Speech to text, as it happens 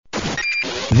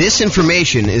This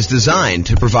information is designed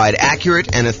to provide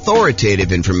accurate and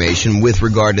authoritative information with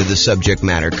regard to the subject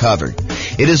matter covered.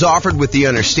 It is offered with the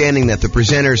understanding that the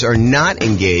presenters are not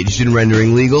engaged in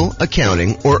rendering legal,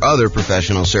 accounting, or other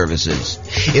professional services.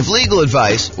 If legal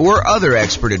advice or other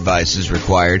expert advice is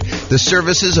required, the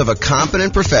services of a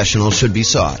competent professional should be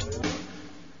sought.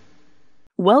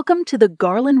 Welcome to the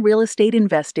Garland Real Estate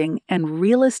Investing and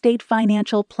Real Estate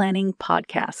Financial Planning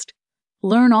podcast.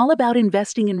 Learn all about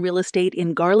investing in real estate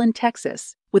in Garland,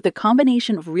 Texas, with a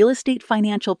combination of real estate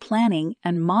financial planning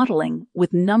and modeling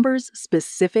with numbers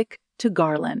specific to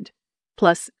Garland.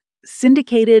 Plus,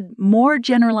 syndicated, more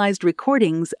generalized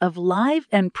recordings of live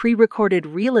and pre-recorded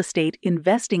real estate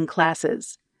investing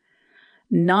classes.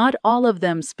 Not all of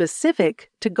them specific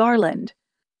to Garland.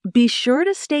 Be sure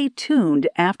to stay tuned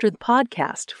after the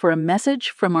podcast for a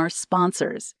message from our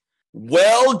sponsors.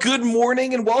 Well, good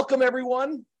morning and welcome,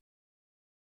 everyone.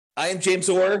 I am James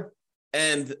Orr,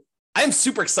 and I'm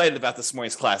super excited about this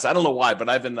morning's class. I don't know why, but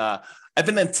I've been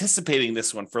anticipating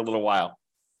this one for a little while.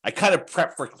 I kind of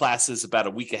prep for classes about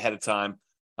a week ahead of time.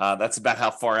 That's about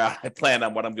how far out I plan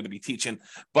on what I'm going to be teaching.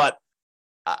 But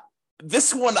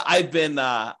this one I've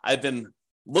been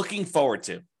looking forward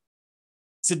to.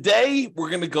 Today we're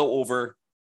going to go over: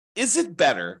 is it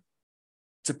better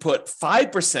to put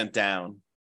 5% down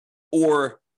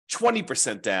or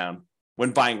 20% down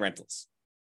when buying rentals?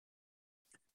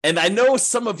 And I know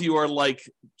some of you are like,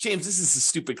 James, this is a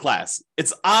stupid class.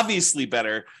 It's obviously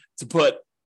better to put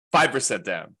 5%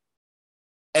 down.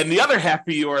 And the other half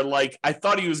of you are like, I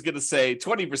thought he was going to say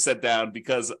 20% down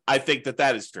because I think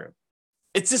that is true.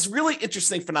 It's this really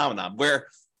interesting phenomenon where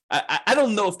I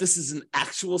don't know if this is an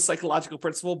actual psychological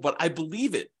principle, but I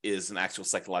believe it is an actual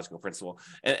psychological principle.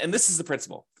 And this is the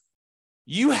principle.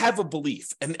 You have a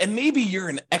belief, and maybe you're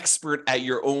an expert at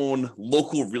your own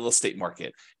local real estate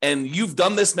market, and you've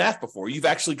done this math before. You've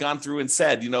actually gone through and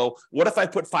said, what if I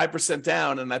put 5%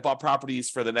 down and I bought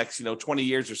properties for the next, 20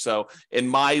 years or so in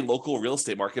my local real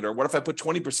estate market? Or what if I put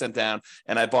 20% down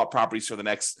and I bought properties for the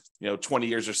next, 20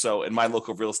 years or so in my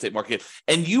local real estate market?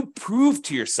 And you prove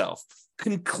to yourself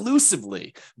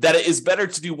conclusively that it is better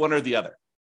to do one or the other.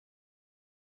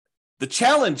 The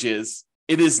challenge is,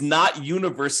 it is not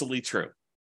universally true.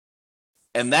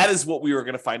 And that is what we are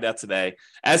going to find out today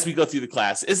as we go through the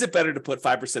class. Is it better to put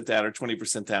 5% down or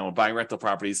 20% down when buying rental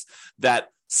properties? That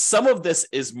some of this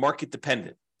is market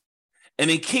dependent.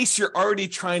 And in case you're already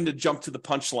trying to jump to the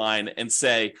punchline and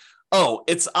say, oh,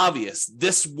 it's obvious,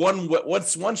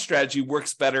 what's one strategy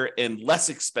works better in less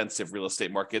expensive real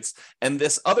estate markets, and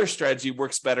this other strategy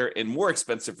works better in more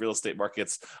expensive real estate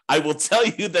markets, I will tell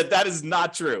you that is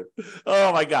not true.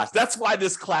 Oh my gosh, that's why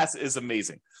this class is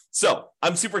amazing. So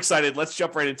I'm super excited. Let's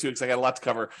jump right into it because I got a lot to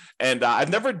cover. And I've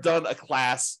never done a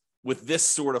class with this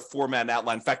sort of format and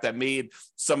outline. In fact, I made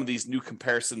some of these new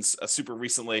comparisons super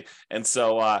recently. And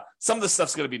so some of this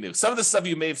stuff's going to be new. Some of the stuff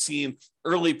you may have seen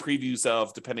early previews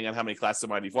of, depending on how many classes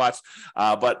might you've watched.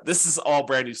 But this is all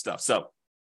brand new stuff. So, all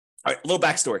right, a little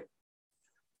backstory.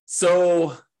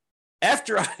 So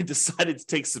after I decided to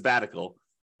take sabbatical,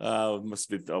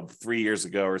 must have been 3 years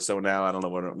ago or so now. I don't know,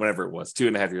 whenever it was,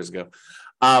 2.5 years ago.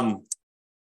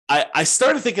 I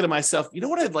started thinking to myself, you know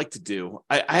what I'd like to do?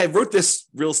 I wrote this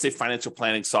real estate financial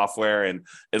planning software, and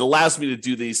it allows me to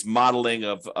do these modeling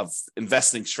of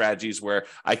investing strategies where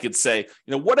I could say,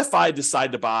 what if I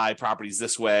decide to buy properties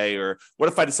this way? Or what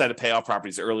if I decide to pay off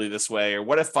properties early this way? Or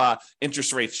what if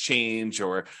interest rates change,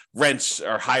 or rents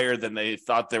are higher than they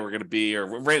thought they were going to be,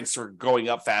 or rents are going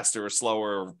up faster or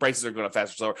slower, or prices are going up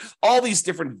faster or slower? All these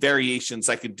different variations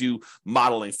I could do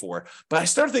modeling for. But I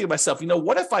started thinking to myself,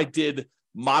 what if I did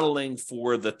modeling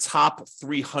for the top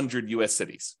 300 U.S.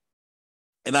 cities?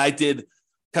 And I did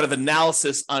kind of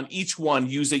analysis on each one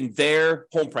using their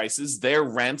home prices, their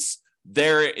rents,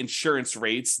 their insurance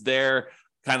rates, their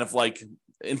kind of like,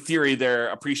 in theory, their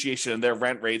appreciation and their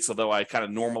rent rates, although I kind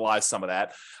of normalized some of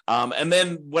that. And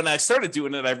then when I started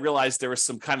doing it, I realized there was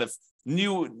some kind of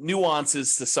new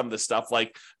nuances to some of this stuff.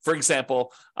 Like, for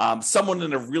example, someone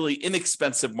in a really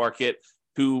inexpensive market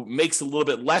who makes a little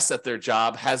bit less at their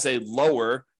job has a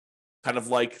lower kind of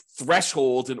like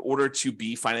threshold in order to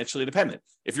be financially independent.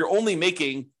 If you're only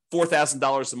making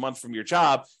 $4,000 a month from your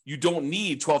job, you don't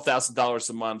need $12,000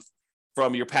 a month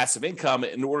from your passive income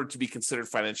in order to be considered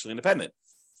financially independent.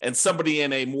 And somebody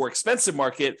in a more expensive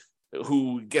market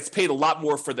who gets paid a lot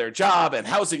more for their job and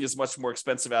housing is much more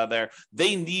expensive out there,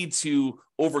 they need to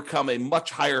overcome a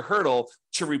much higher hurdle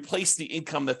to replace the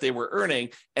income that they were earning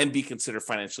and be considered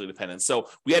financially independent. So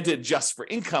we had to adjust for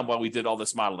income while we did all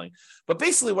this modeling. But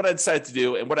basically what I decided to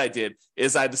do, and what I did,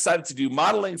 is I decided to do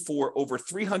modeling for over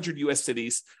 300 US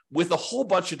cities with a whole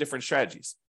bunch of different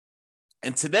strategies.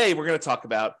 And today we're going to talk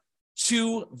about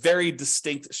two very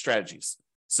distinct strategies.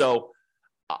 So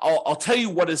I'll tell you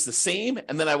what is the same,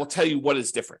 and then I will tell you what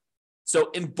is different.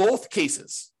 So in both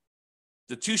cases,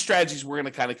 the two strategies we're going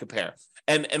to kind of compare.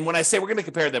 And when I say we're going to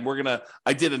compare them,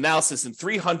 I did analysis in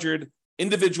 300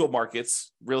 individual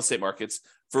markets, real estate markets,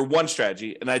 for one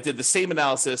strategy. And I did the same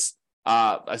analysis.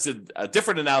 I did a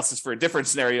different analysis for a different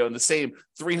scenario in the same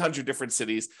 300 different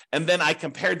cities. And then I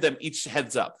compared them each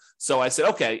heads up. So I said,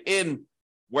 okay, in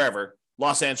wherever,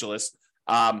 Los Angeles,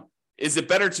 is it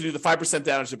better to do the 5%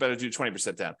 down or is it better to do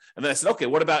 20% down? And then I said, okay,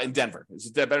 what about in Denver? Is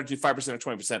it better to do 5% or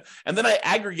 20%? And then I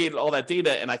aggregated all that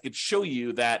data and I could show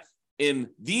you that in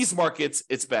these markets,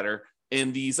 it's better.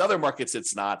 In these other markets,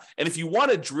 it's not. And if you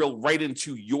want to drill right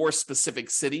into your specific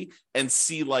city and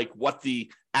see like what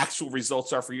the actual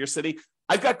results are for your city,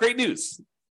 I've got great news.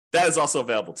 That is also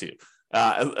available to you,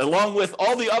 along with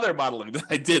all the other modeling that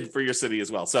I did for your city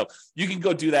as well. So you can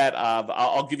go do that.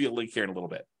 I'll give you a link here in a little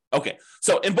bit. Okay,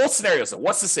 so in both scenarios,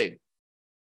 what's the same?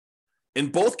 In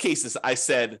both cases, I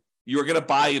said you're going to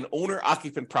buy an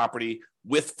owner-occupant property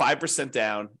with 5%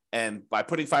 down, and by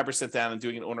putting 5% down and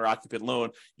doing an owner-occupant loan,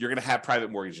 you're going to have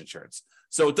private mortgage insurance.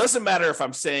 So it doesn't matter if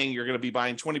I'm saying you're going to be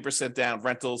buying 20% down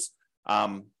rentals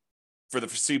for the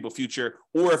foreseeable future,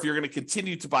 or if you're going to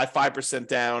continue to buy 5%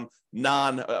 down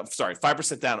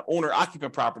 5% down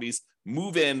owner-occupant properties,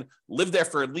 move in, live there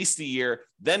for at least a year,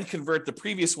 then convert the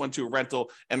previous one to a rental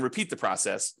and repeat the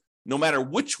process. No matter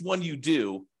which one you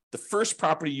do, the first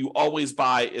property you always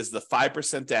buy is the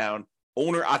 5% down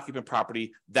owner-occupant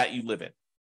property that you live in.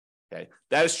 Okay,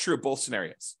 that is true of both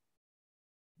scenarios.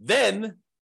 Then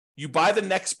you buy the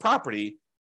next property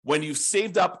when you've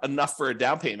saved up enough for a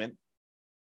down payment,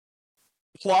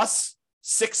 plus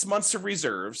 6 months of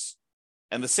reserves,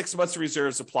 and the 6 months of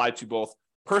reserves apply to both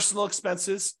personal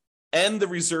expenses and the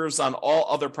reserves on all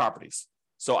other properties.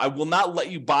 So I will not let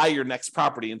you buy your next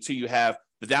property until you have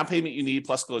the down payment you need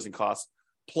plus closing costs,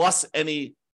 plus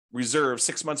any reserves,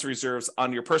 6 months of reserves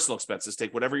on your personal expenses.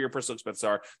 Take whatever your personal expenses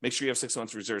are, make sure you have 6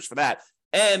 months of reserves for that,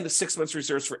 and 6 months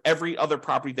reserves for every other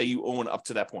property that you own up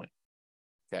to that point.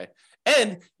 Okay.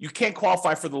 And you can't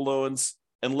qualify for the loans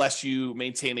unless you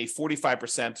maintain a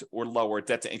 45% or lower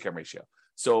debt to income ratio.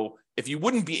 So if you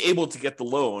wouldn't be able to get the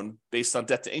loan based on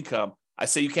debt to income, I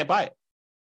say you can't buy it.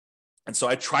 And so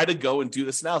I try to go and do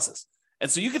this analysis. And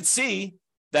so you can see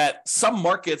that some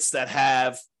markets that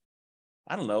have,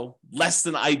 less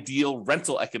than ideal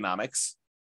rental economics,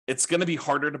 it's going to be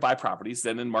harder to buy properties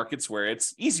than in markets where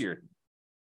it's easier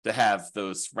to have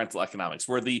those rental economics,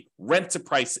 where the rent to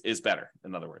price is better,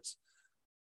 in other words.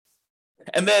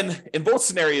 And then in both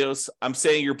scenarios, I'm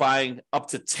saying you're buying up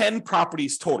to 10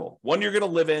 properties total, one you're going to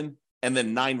live in, and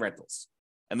then 9 rentals.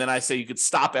 And then I say you could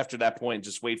stop after that point and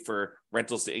just wait for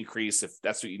rentals to increase if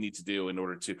that's what you need to do in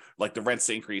order to, like the rents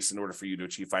to increase in order for you to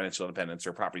achieve financial independence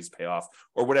or properties to pay off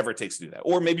or whatever it takes to do that.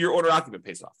 Or maybe your owner occupant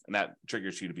pays off and that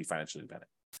triggers you to be financially independent.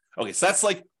 Okay, so that's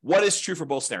like what is true for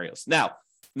both scenarios. Now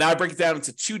I break it down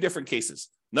into 2 different cases.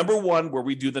 Number one, where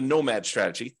we do the nomad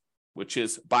strategy, which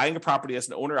is buying a property as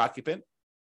an owner occupant,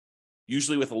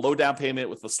 usually with a low down payment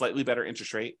with a slightly better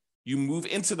interest rate. You move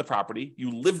into the property,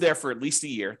 you live there for at least a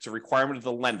year. It's a requirement of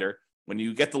the lender. When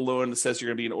you get the loan that says you're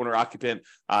going to be an owner occupant,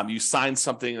 you sign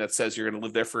something that says you're going to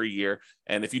live there for a year.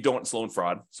 And if you don't, it's loan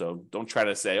fraud. So don't try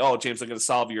to say, oh, James, I'm going to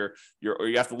solve or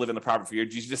you have to live in the property for a year.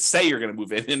 You just say you're going to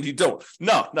move in and you don't.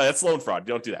 No, that's loan fraud.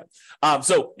 You don't do that.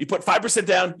 So you put 5%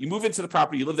 down, you move into the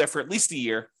property, you live there for at least a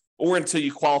year or until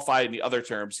you qualify in the other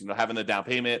terms, having the down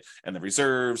payment and the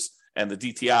reserves and the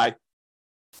DTI.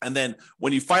 And then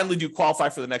when you finally do qualify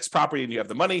for the next property and you have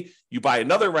the money, you buy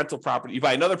another rental property, you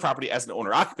buy another property as an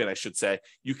owner occupant, I should say,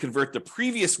 you convert the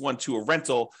previous one to a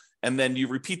rental, and then you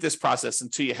repeat this process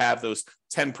until you have those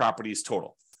 10 properties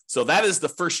total. So that is the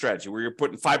first strategy where you're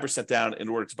putting 5% down in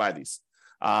order to buy these.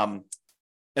 And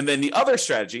then the other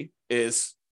strategy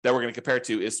is that we're going to compare it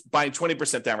to is buying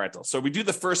 20% down rental. So we do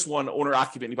the first one, owner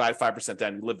occupant, you buy 5%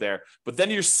 down, you live there, but then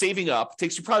you're saving up. It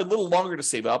takes you probably a little longer to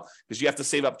save up because you have to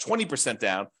save up 20%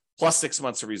 down plus 6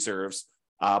 months of reserves,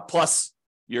 plus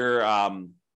your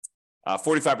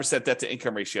 45% debt to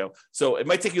income ratio. So it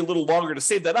might take you a little longer to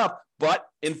save that up, but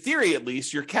in theory, at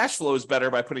least your cash flow is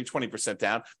better by putting 20%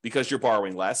 down because you're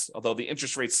borrowing less, although the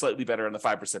interest rate's slightly better on the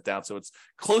 5% down. So it's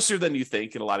closer than you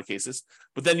think in a lot of cases,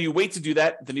 but then you wait to do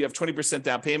that. Then you have 20%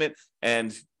 down payment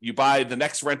and you buy the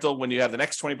next rental when you have the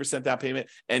next 20% down payment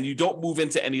and you don't move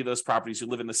into any of those properties. You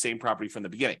live in the same property from the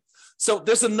beginning. So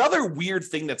there's another weird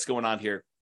thing that's going on here.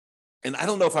 And I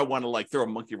don't know if I want to throw a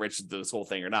monkey wrench into this whole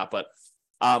thing or not, but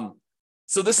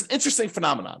so this is an interesting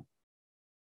phenomenon.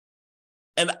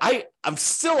 And I'm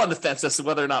still on the fence as to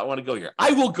whether or not I want to go here.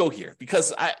 I will go here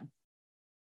because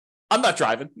I'm not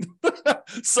driving.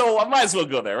 So I might as well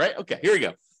go there, right? Okay, here we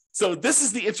go. So this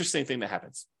is the interesting thing that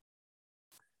happens.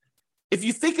 If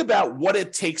you think about what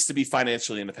it takes to be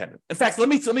financially independent. In fact, let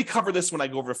me cover this when I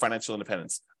go over financial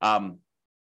independence,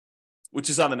 which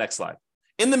is on the next slide.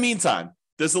 In the meantime,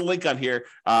 there's a link on here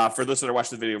for those that are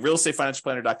watching the video,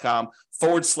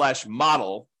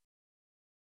 realestatefinancialplanner.com/model.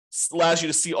 Allows you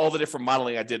to see all the different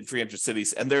modeling I did in 300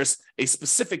 cities. And there's a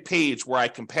specific page where I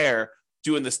compare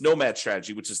doing this nomad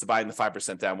strategy, which is to buying the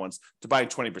 5% down ones to buying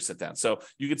 20% down. So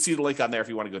you can see the link on there if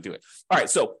you want to go do it. All right.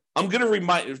 So I'm going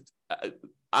to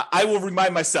I will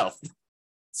remind myself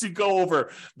to go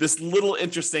over this little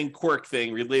interesting quirk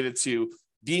thing related to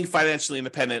being financially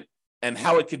independent and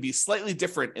how it could be slightly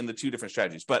different in the two different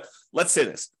strategies. But let's say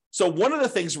this. So one of the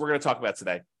things we're going to talk about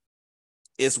today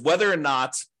is whether or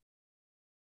not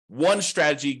one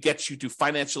strategy gets you to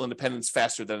financial independence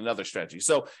faster than another strategy.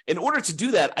 So in order to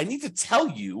do that, I need to tell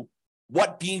you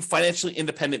what being financially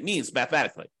independent means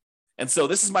mathematically. And so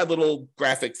this is my little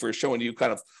graphic for showing you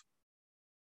kind of,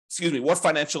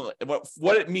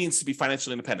 what it means to be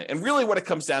financially independent. And really what it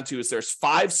comes down to is there's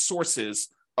 5 sources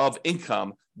of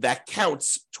income that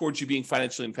counts towards you being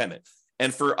financially independent.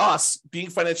 And for us, being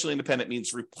financially independent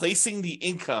means replacing the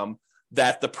income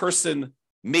that the person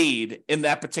made in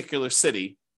that particular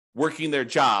city, working their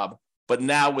job, but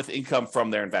now with income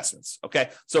from their investments.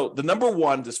 Okay. So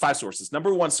there's 5 sources.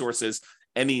 Number 1 source is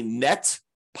any net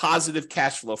positive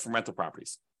cash flow from rental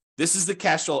properties. This is the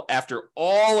cash flow after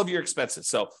all of your expenses.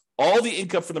 So all the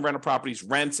income from the rental properties,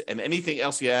 rent, and anything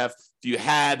else you have. If you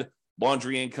had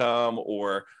laundry income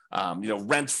or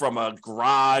rent from a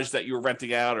garage that you were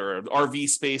renting out, or an RV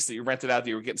space that you rented out that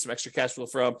you were getting some extra cash flow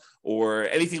from, or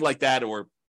anything like that, or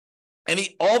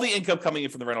all the income coming in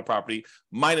from the rental property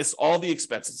minus all the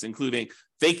expenses, including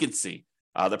vacancy,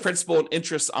 the principal and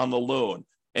interest on the loan,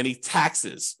 any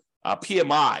taxes,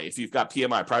 PMI, if you've got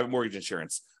PMI, private mortgage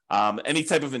insurance, any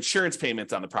type of insurance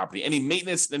payment on the property, any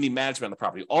maintenance, any management on the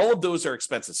property, all of those are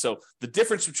expenses. So the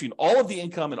difference between all of the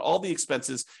income and all the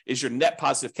expenses is your net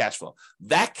positive cash flow.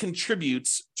 That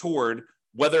contributes toward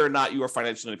whether or not you are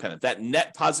financially independent. That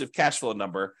net positive cash flow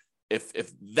number,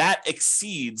 if that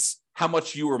exceeds how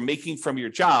much you are making from your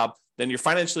job, then you're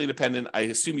financially independent. I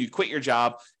assume you quit your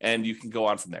job and you can go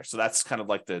on from there. So that's kind of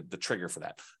like the trigger for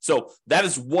that. So that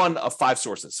is one of 5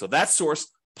 sources. So that source,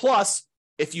 plus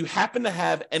if you happen to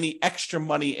have any extra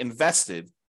money invested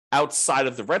outside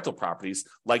of the rental properties,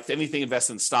 like anything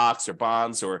invested in stocks or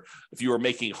bonds, or if you are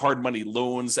making hard money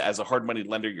loans as a hard money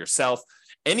lender yourself,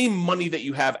 any money that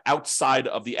you have outside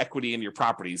of the equity in your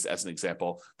properties, as an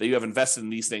example, that you have invested in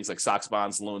these things like stocks,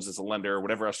 bonds, loans as a lender, or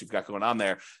whatever else you've got going on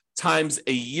there, times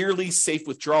a yearly safe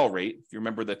withdrawal rate. If you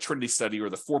remember the Trinity study or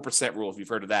the 4% rule, if you've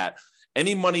heard of that,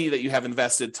 any money that you have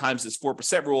invested times this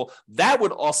 4% rule, that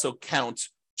would also count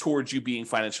towards you being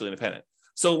financially independent.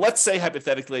 So let's say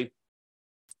hypothetically,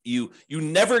 you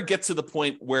never get to the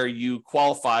point where you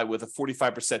qualify with a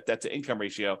 45% debt to income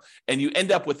ratio and you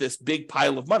end up with this big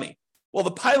pile of money. Well,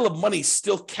 the pile of money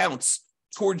still counts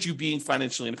towards you being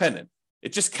financially independent.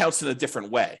 It just counts in a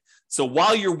different way. So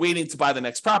while you're waiting to buy the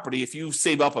next property, if you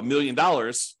save up $1 million,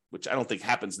 which I don't think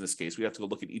happens in this case, we have to go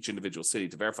look at each individual city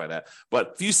to verify that.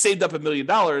 But if you saved up $1 million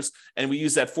and we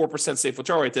use that 4% safe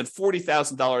withdrawal rate, then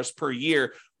 $40,000 per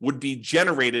year would be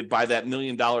generated by that $1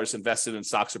 million invested in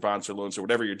stocks or bonds or loans or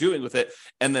whatever you're doing with it.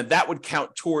 And then that would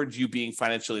count towards you being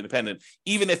financially independent,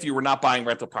 even if you were not buying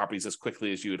rental properties as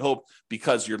quickly as you would hope,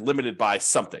 because you're limited by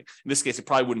something. In this case, it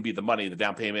probably wouldn't be the money, the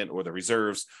down payment or the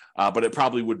reserves, but it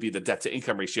probably would be the debt to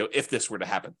income ratio if this were to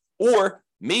happen. Or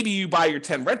maybe you buy your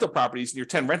 10 rental properties and your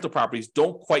 10 rental properties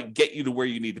don't quite get you to where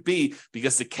you need to be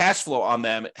because the cash flow on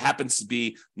them happens to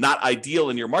be not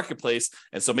ideal in your marketplace.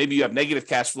 And so maybe you have negative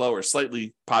cash flow or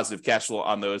slightly positive cash flow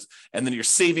on those. And then you're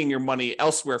saving your money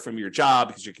elsewhere from your job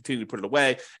because you're continuing to put it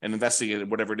away and investing in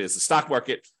whatever it is, the stock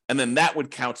market. And then that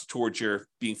would count towards your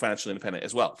being financially independent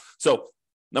as well. So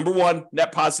number 1,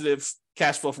 net positive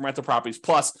cash flow from rental properties,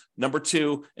 plus number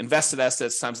 2, invested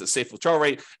assets times the safe withdrawal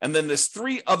rate. And then there's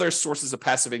 3 other sources of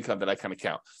passive income that I kind of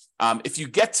count. If you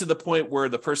get to the point where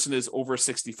the person is over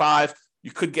 65,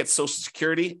 you could get Social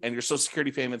Security, and your Social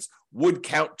Security payments would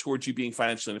count towards you being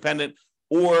financially independent.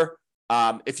 Or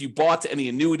if you bought any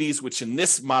annuities, which in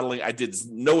this modeling, I did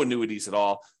no annuities at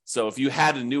all. So if you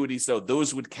had annuities, though,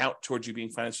 those would count towards you being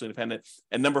financially independent.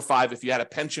 And number 5, if you had a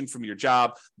pension from your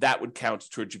job, that would count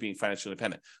towards you being financially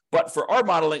independent. But for our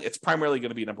modeling, it's primarily going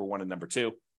to be number 1 and number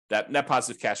 2, that net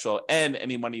positive cash flow and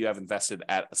any money you have invested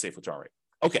at a safe withdrawal rate.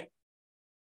 Okay.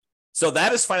 So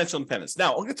that is financial independence.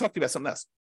 Now, I'm going to talk to you about something else.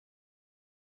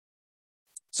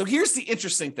 So here's the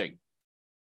interesting thing.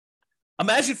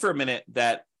 Imagine for a minute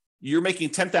that you're making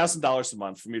 $10,000 a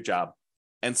month from your job.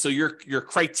 And so your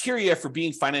criteria for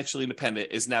being financially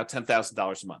independent is now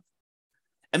 $10,000 a month.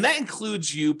 And that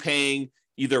includes you paying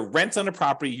either rent on a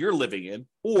property you're living in,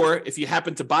 or if you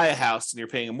happen to buy a house and you're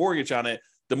paying a mortgage on it,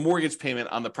 the mortgage payment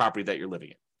on the property that you're living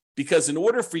in. Because in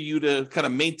order for you to kind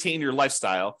of maintain your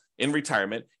lifestyle in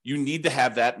retirement, you need to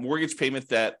have that mortgage payment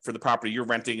that for the property you're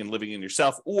renting and living in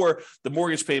yourself, or the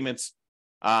mortgage payments.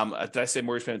 Did I say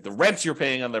mortgage payment? The rent you're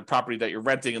paying on the property that you're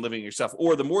renting and living in yourself,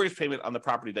 or the mortgage payment on the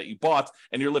property that you bought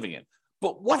and you're living in.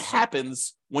 But what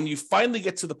happens when you finally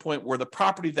get to the point where the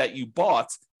property that you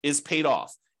bought is paid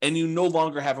off and you no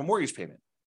longer have a mortgage payment?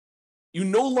 You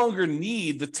no longer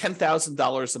need the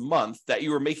 $10,000 a month that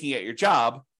you were making at your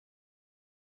job,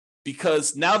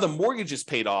 because now the mortgage is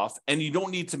paid off and you don't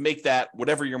need to make that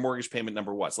whatever your mortgage payment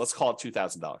number was. Let's call it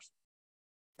 $2,000.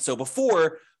 So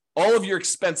before, all of your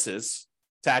expenses,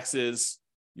 taxes,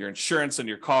 your insurance on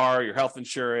your car, your health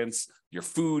insurance, your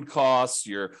food costs,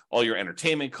 all your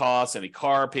entertainment costs, any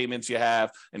car payments you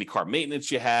have, any car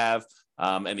maintenance you have,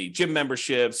 any gym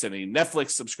memberships, any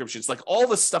Netflix subscriptions, like all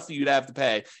the stuff that you'd have to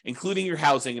pay, including your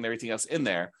housing and everything else in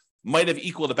there, might have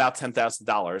equaled about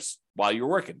 $10,000 while you're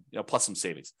working, plus some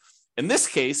savings. In this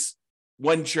case,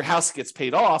 when your house gets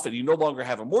paid off and you no longer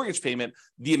have a mortgage payment,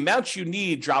 the amount you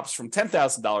need drops from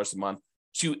 $10,000 a month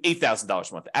to $8,000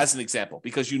 a month, as an example,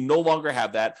 because you no longer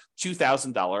have that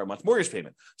 $2,000 a month mortgage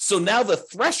payment. So now the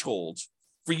threshold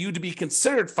for you to be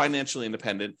considered financially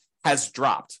independent has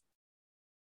dropped.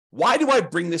 Why do I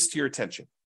bring this to your attention?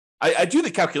 I do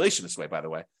the calculation this way, by the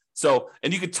way. So,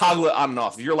 and you could toggle it on and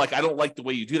off. If you're like, I don't like the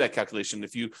way you do that calculation.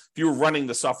 If you were running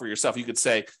the software yourself, you could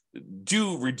say,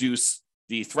 do reduce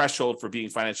the threshold for being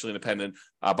financially independent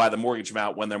by the mortgage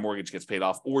amount when their mortgage gets paid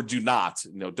off, or do not,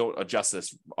 don't adjust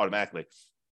this automatically.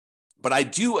 But I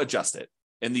do adjust it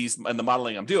in the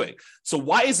modeling I'm doing. So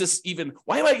why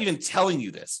am I even telling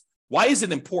you this? Why is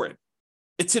it important?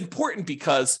 It's important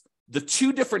because the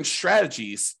two different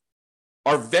strategies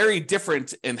are very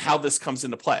different in how this comes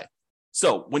into play.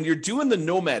 So when you're doing the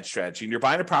nomad strategy and you're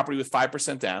buying a property with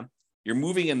 5% down, you're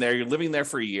moving in there, you're living there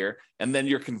for a year, and then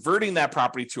you're converting that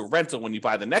property to a rental when you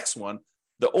buy the next one,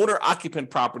 the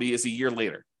owner-occupant property is a year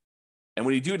later. And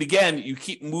when you do it again, you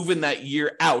keep moving that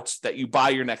year out that you buy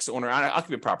your next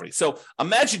owner-occupant property. So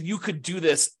imagine you could do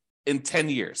this in 10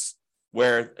 years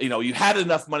where you had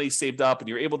enough money saved up and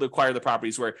you're able to acquire the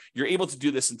properties where you're able to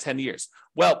do this in 10 years.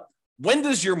 Well, when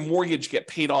does your mortgage get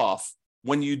paid off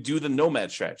when you do the nomad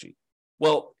strategy?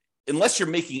 Well, unless you're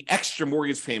making extra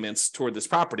mortgage payments toward this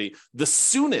property, the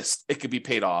soonest it could be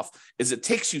paid off is it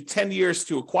takes you 10 years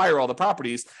to acquire all the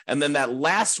properties. And then that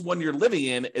last one you're living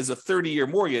in is a 30-year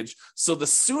mortgage. So the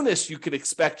soonest you could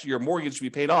expect your mortgage to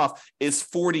be paid off is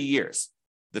 40 years.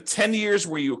 The 10 years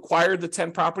where you acquired the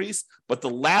 10 properties, but the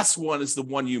last one is the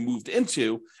one you moved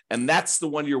into. And that's the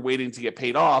one you're waiting to get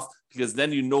paid off, because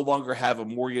then you no longer have a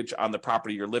mortgage on the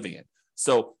property you're living in.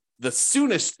 So the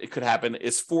soonest it could happen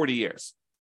is 40 years.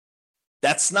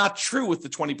 That's not true with the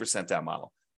 20% down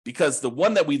model, because the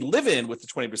one that we live in with the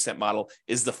 20% model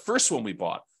is the first one we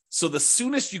bought. So the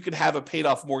soonest you could have a paid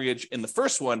off mortgage in the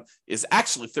first one is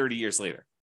actually 30 years later.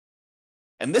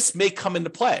 And this may come into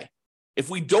play. If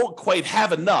we don't quite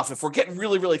have enough, if we're getting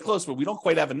really, really close, but we don't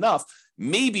quite have enough,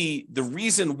 maybe the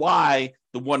reason why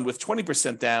the one with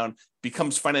 20% down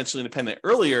becomes financially independent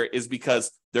earlier is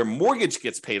because their mortgage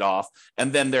gets paid off,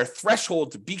 and then their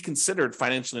threshold to be considered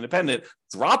financially independent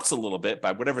drops a little bit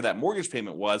by whatever that mortgage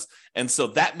payment was. And so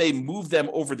that may move them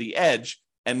over the edge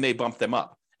and may bump them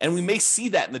up. And we may see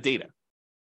that in the data.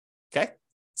 Okay.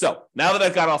 So now that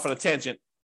I've got off on a tangent,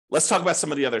 let's talk about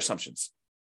some of the other assumptions.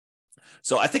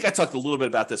 So I think I talked a little bit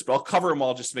about this, but I'll cover them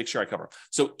all just to make sure I cover them.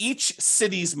 So each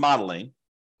city's modeling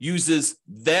uses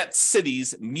that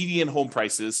city's median home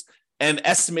prices and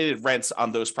estimated rents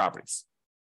on those properties.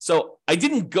 So I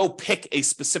didn't go pick a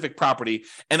specific property,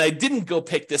 and I didn't go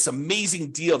pick this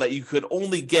amazing deal that you could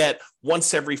only get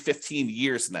once every 15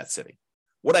 years in that city.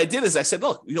 What I did is I said,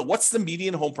 look, what's the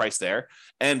median home price there?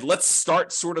 And let's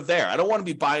start sort of there. I don't want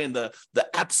to be buying the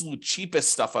absolute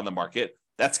cheapest stuff on the market.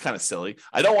 That's kind of silly.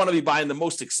 I don't want to be buying the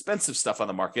most expensive stuff on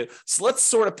the market. So let's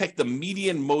sort of pick the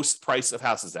median most price of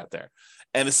houses out there.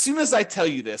 And as soon as I tell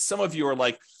you this, some of you are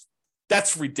like,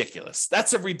 that's ridiculous.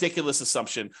 That's a ridiculous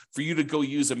assumption for you to go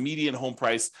use a median home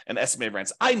price and estimated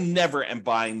rents. I never am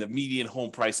buying the median home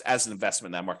price as an investment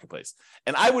in that marketplace.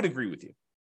 And I would agree with you.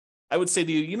 I would say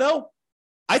to you,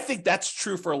 I think that's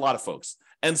true for a lot of folks.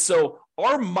 And so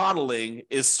our modeling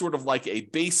is sort of like a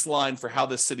baseline for how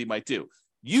this city might do.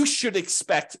 you should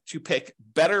expect to pick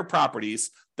better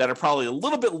properties that are probably a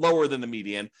little bit lower than the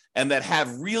median and that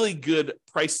have really good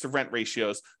price to rent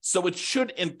ratios. So it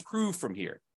should improve from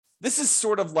here. This is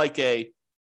sort of like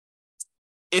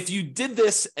if you did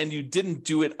this and you didn't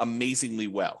do it amazingly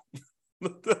well,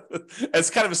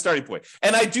 as kind of a starting point.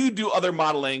 And I do other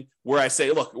modeling where I say,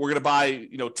 look, we're going to buy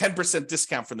 10%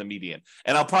 discount from the median.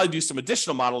 And I'll probably do some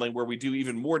additional modeling where we do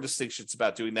even more distinctions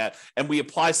about doing that. And we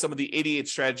apply some of the 88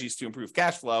 strategies to improve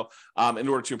cash flow in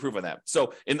order to improve on that.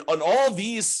 So on all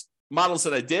these models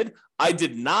that I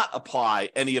did not apply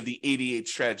any of the 88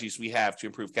 strategies we have to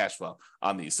improve cash flow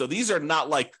on these. So these are not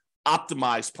like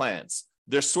optimized plans.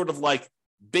 They're sort of like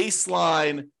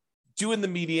baseline, doing the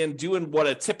median, doing what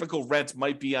a typical rent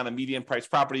might be on a median price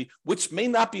property, which may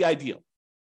not be ideal.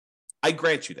 I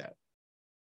grant you that.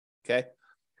 Okay.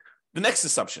 The next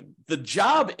assumption, the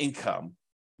job income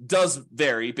does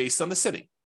vary based on the city.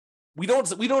 We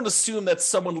don't assume that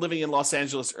someone living in Los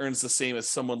Angeles earns the same as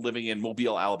someone living in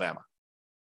Mobile, Alabama.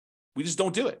 We just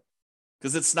don't do it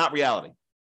because it's not reality.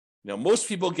 Most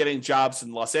people getting jobs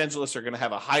in Los Angeles are going to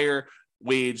have a higher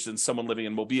wage than someone living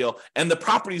in Mobile, and the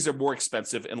properties are more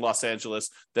expensive in Los Angeles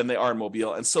than they are in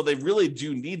Mobile, and so they really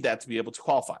do need that to be able to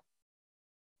qualify.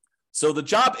 So the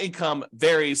job income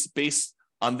varies based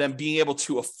on them being able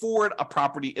to afford a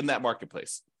property in that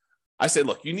marketplace. I say,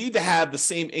 look, you need to have the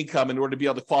same income in order to be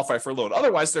able to qualify for a loan.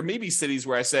 Otherwise, there may be cities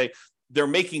where I say they're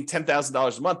making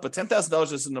 $10,000 a month, but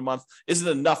 $10,000 isn't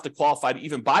enough to qualify to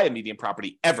even buy a median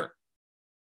property ever.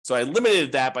 So I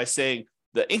limited that by saying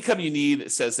the income you need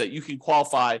says that you can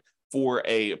qualify for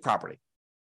a property,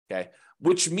 okay?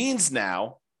 Which means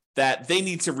now that they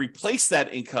need to replace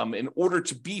that income in order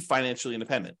to be financially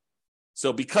independent.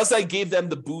 So because I gave them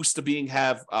the boost to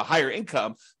have a higher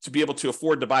income to be able to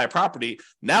afford to buy a property,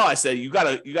 now I say you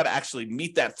gotta actually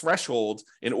meet that threshold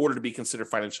in order to be considered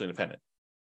financially independent.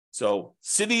 So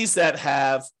cities that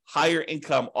have higher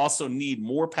income also need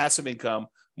more passive income,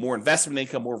 more investment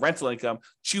income, more rental income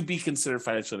to be considered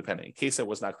financially independent, in case I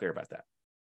was not clear about that.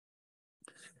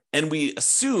 And we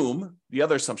assume, the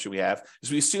other assumption we have,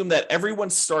 is we assume that everyone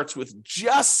starts with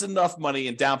just enough money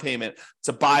in down payment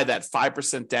to buy that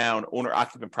 5% down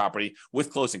owner-occupant property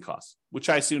with closing costs, which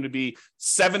I assume to be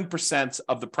 7%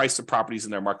 of the price of properties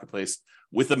in their marketplace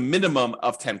with a minimum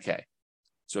of $10K.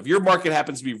 So if your market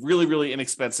happens to be really, really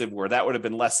inexpensive, where that would have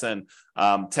been less than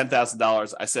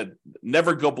 $10,000, I said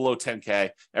never go below $10K.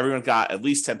 Everyone got at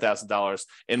least $10,000.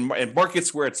 In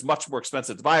markets where it's much more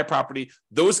expensive to buy a property,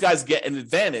 those guys get an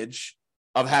advantage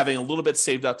of having a little bit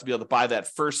saved up to be able to buy that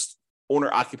first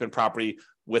owner-occupant property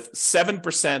with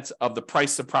 7% of the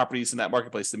price of properties in that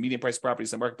marketplace, the median price of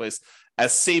properties in the marketplace,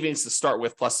 as savings to start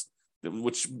with, plus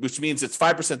which means it's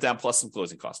 5% down plus some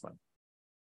closing cost money.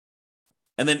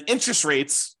 And then interest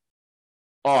rates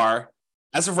are,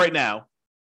 as of right now,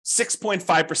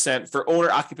 6.5% for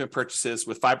owner-occupant purchases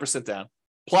with 5% down,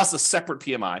 plus a separate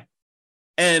PMI,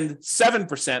 and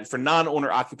 7% for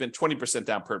non-owner-occupant 20%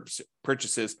 down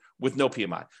purchases with no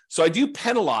PMI. So I do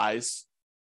penalize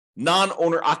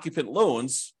non-owner-occupant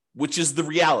loans, which is the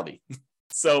reality.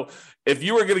 So if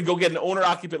you were going to go get an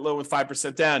owner-occupant loan with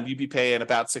 5% down, you'd be paying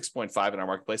about 6.5 in our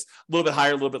marketplace, a little bit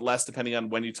higher, a little bit less, depending on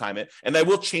when you time it. And I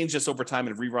will change this over time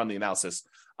and rerun the analysis.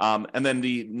 And then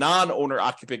the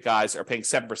non-owner-occupant guys are paying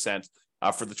 7%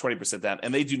 for the 20% down,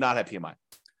 and they do not have PMI.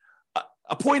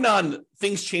 A point on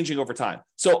things changing over time.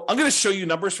 So I'm going to show you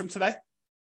numbers from today.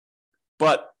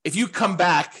 But if you come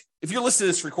back, if you're listening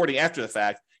to this recording after the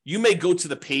fact, you may go to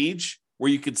the page where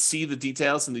you could see the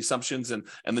details and the assumptions and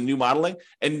the new modeling,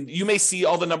 and you may see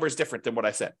all the numbers different than what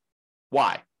I said.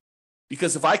 Why?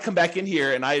 Because if I come back in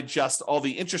here and I adjust all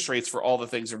the interest rates for all the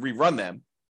things and rerun them,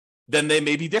 then they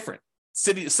may be different.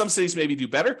 Some cities maybe do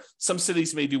better, some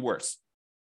cities may do worse.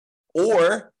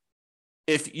 Or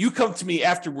if you come to me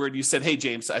afterward, you said, hey,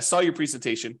 James, I saw your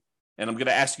presentation, and I'm going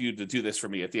to ask you to do this for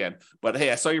me at the end, but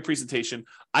hey, I saw your presentation.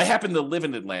 I happen to live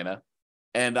in Atlanta.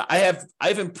 And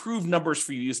I've improved numbers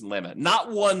for you using Atlanta,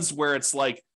 not ones where it's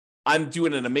like I'm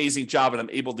doing an amazing job and I'm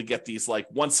able to get these like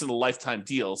once in a lifetime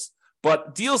deals,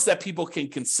 but deals that people can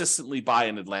consistently buy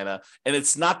in Atlanta. And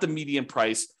it's not the median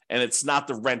price and it's not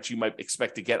the rent you might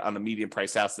expect to get on the median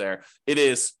price house there. It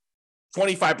is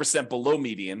 25% below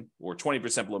median or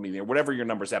 20% below median, whatever your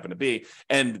numbers happen to be.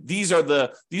 And these are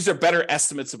better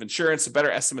estimates of insurance,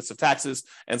 better estimates of taxes.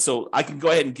 And so I can go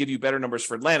ahead and give you better numbers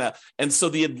for Atlanta. And so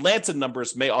the Atlanta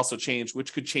numbers may also change,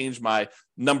 which could change my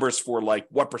numbers for like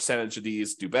what percentage of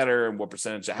these do better and what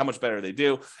percentage, how much better they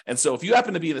do. And so if you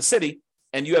happen to be in the city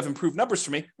and you have improved numbers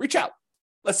for me, reach out.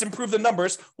 let's improve the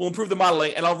numbers, we'll improve the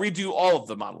modeling, and I'll redo all of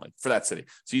the modeling for that city.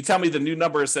 So you tell me the new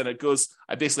numbers, and it goes,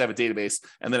 I basically have a database,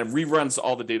 and then it reruns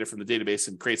all the data from the database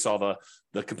and creates all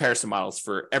the comparison models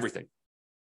for everything.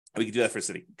 We can do that for a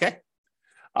city, okay?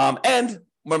 And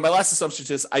one of my last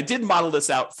assumptions is I did model this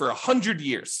out for 100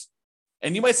 years.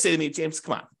 And you might say to me, James,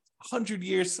 come on, 100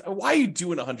 years? Why are you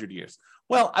doing 100 years?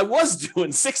 Well, I was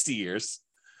doing 60 years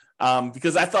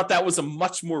because I thought that was a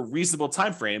much more reasonable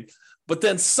time frame. But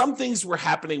then some things were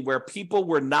happening where people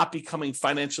were not becoming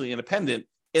financially independent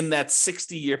in that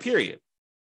 60-year period.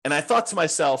 And I thought to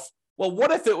myself, well,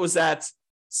 what if it was at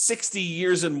 60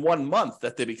 years and 1 month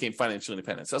that they became financially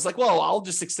independent? So I was like, well, I'll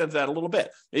just extend that a little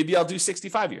bit. Maybe I'll do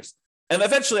 65 years. And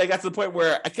eventually I got to the point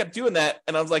where I kept doing that.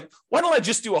 And I was like, why don't I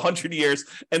just do 100 years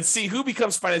and see who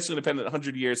becomes financially independent in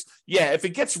 100 years? Yeah, if it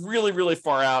gets really, really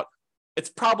far out, it's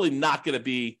probably not going to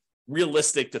be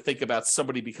realistic to think about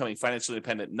somebody becoming financially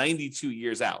independent 92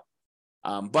 years out.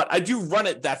 But I do run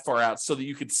it that far out so that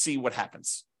you could see what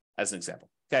happens as an example.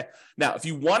 Okay. Now, if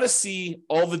you want to see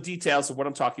all the details of what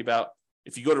I'm talking about,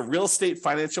 if you go to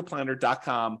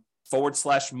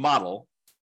realestatefinancialplanner.com/model,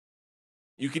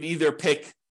 you can either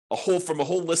pick from a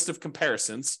whole list of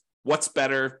comparisons. What's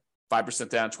better, 5%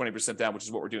 down, 20% down, which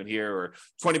is what we're doing here, or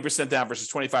 20% down versus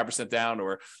 25% down,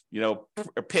 or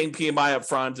paying PMI up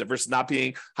front versus not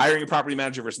hiring a property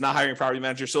manager versus not hiring a property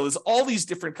manager. So there's all these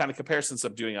different kind of comparisons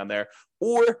I'm doing on there.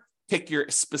 Or pick your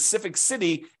specific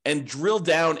city and drill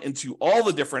down into all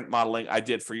the different modeling I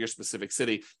did for your specific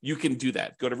city. You can do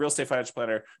that. Go to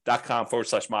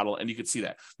realestatefinancialplanner.com/model and you can see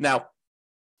that. Now,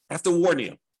 I have to warn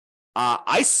you,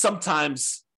 I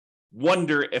sometimes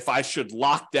wonder if I should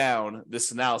lock down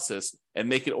this analysis and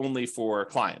make it only for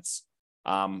clients.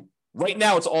 Right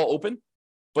now, it's all open,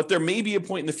 but there may be a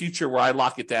point in the future where I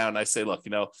lock it down and I say, look,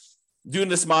 doing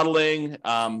this modeling,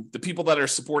 the people that are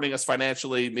supporting us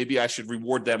financially, maybe I should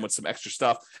reward them with some extra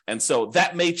stuff. And so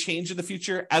that may change in the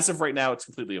future. As of right now, it's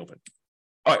completely open.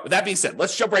 All right, with that being said,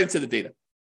 let's jump right into the data.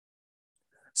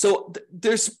 So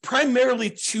there's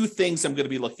primarily two things I'm going to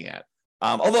be looking at.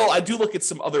 Although I do look at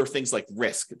some other things like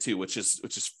risk too, which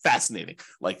is fascinating.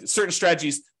 Like certain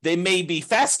strategies, they may be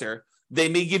faster, they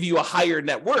may give you a higher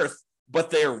net worth,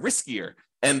 but they're riskier,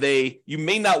 and you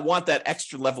may not want that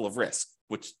extra level of risk,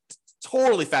 which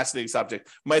totally fascinating subject.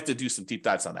 Might have to do some deep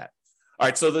dives on that. All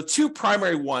right, so the two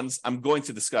primary ones I'm going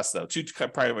to discuss, though, two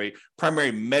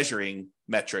primary measuring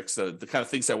metrics, so the kind of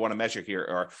things I want to measure here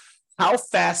are how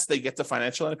fast they get to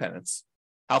financial independence,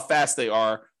 how fast they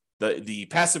are, the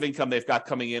passive income they've got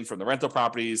coming in from the rental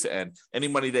properties and any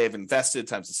money they've invested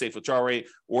times the safe withdrawal rate,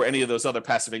 or any of those other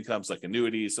passive incomes like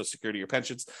annuities, Social Security, or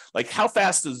pensions. Like how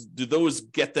fast do those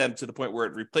get them to the point where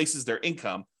it replaces their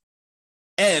income?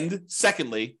 And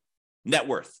secondly, net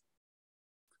worth.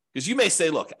 Because you may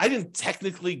say, look, I didn't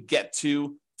technically get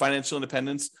to financial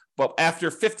independence, but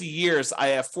after 50 years, I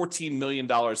have $14 million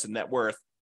in net worth.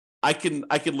 I can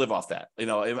live off that.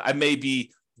 I may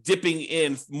be dipping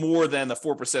in more than the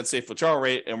 4% safe withdrawal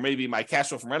rate, or maybe my cash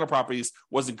flow from rental properties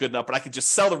wasn't good enough, but I could just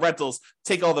sell the rentals,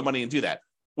 take all the money and do that,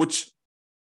 which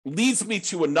leads me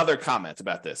to another comment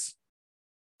about this.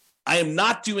 I am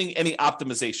not doing any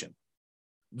optimization.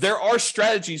 There are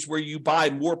strategies where you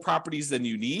buy more properties than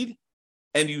you need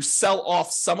and you sell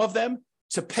off some of them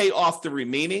to pay off the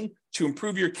remaining to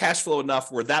improve your cash flow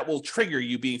enough where that will trigger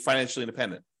you being financially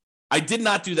independent. I did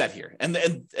not do that here. And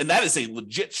that is a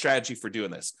legit strategy for doing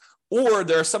this. Or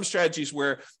there are some strategies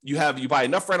where you buy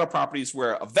enough rental properties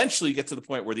where eventually you get to the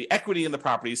point where the equity in the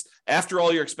properties, after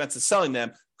all your expenses selling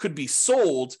them, could be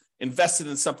sold, invested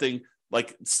in something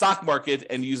like stock market,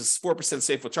 and use a 4%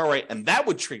 safe withdrawal rate, and that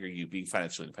would trigger you being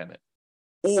financially independent.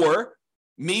 Or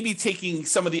maybe taking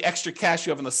some of the extra cash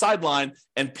you have on the sideline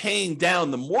and paying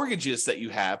down the mortgages that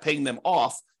you have, paying them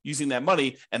off, using that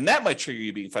money, and that might trigger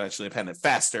you being financially independent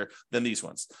faster than these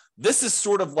ones. This is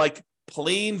sort of like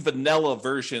plain vanilla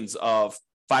versions of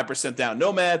 5% down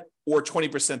nomad or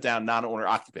 20% down non-owner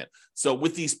occupant. So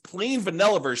with these plain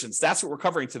vanilla versions, that's what we're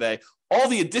covering today. All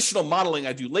the additional modeling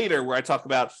I do later, where I talk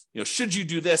about, should you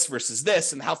do this versus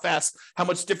this, and how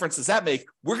much difference does that make?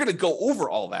 We're going to go over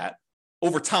all that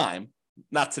over time,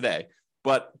 not today,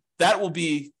 but that will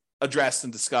be addressed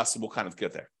and discussed, and we'll kind of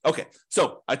get there. Okay,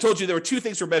 so I told you there were two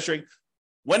things we're measuring: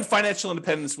 when financial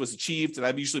independence was achieved, and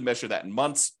I usually measure that in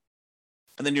months,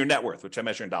 and then your net worth, which I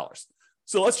measure in dollars.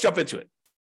 So let's jump into it.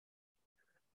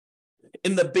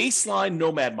 In the baseline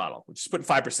nomad model, which is putting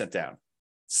 5% down,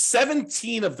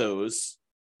 17 of those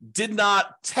did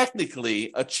not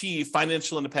technically achieve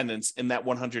financial independence in that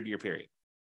 100-year period,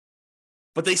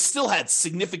 but they still had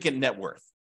significant net worth.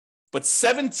 But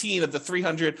 17 of the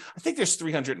 300, I think there's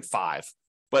 305,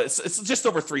 but it's just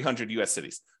over 300 U.S.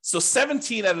 cities. So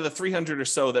 17 out of the 300 or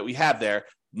so that we have there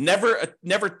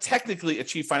never technically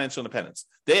achieved financial independence.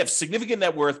 They have significant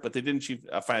net worth, but they didn't achieve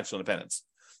financial independence.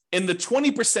 In the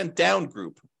 20% down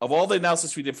group, of all the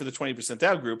analysis we did for the 20%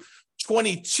 down group,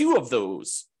 22 of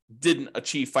those didn't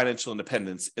achieve financial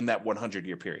independence in that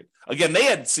 100-year period. Again, they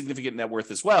had significant net worth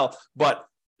as well, but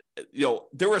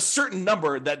there were a certain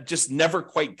number that just never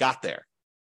quite got there.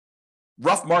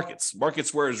 Rough markets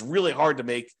where it's really hard to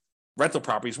make rental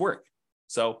properties work.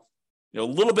 So, a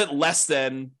little bit less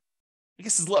than, I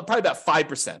guess it's probably about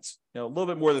 5%, a little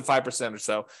bit more than 5% or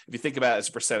so. If you think about it as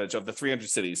a percentage of the 300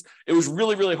 cities, it was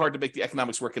really, really hard to make the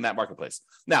economics work in that marketplace.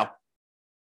 Now,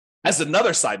 as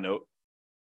another side note,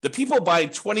 the people buying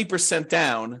 20%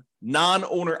 down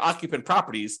non-owner occupant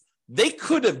properties, they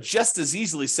could have just as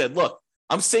easily said, look,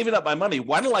 I'm saving up my money.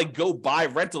 Why don't I go buy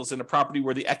rentals in a property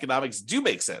where the economics do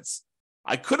make sense?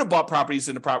 I could have bought properties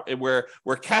in a property where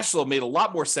cash flow made a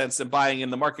lot more sense than buying in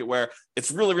the market where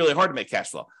it's really, really hard to make cash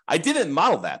flow. I didn't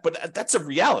model that, but that's a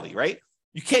reality, right?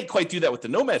 You can't quite do that with the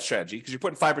nomad strategy because you're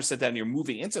putting 5% down and you're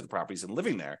moving into the properties and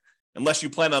living there. Unless you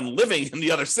plan on living in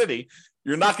the other city,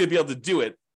 you're not going to be able to do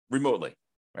it remotely,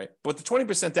 right? But the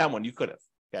 20% down one, you could have,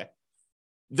 okay?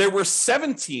 There were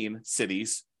 17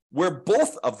 cities where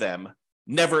both of them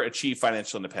never achieved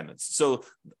financial independence. So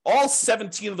all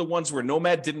 17 of the ones where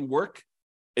nomad didn't work,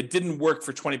 it didn't work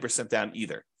for 20% down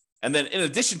either. And then in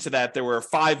addition to that, there were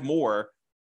 5 more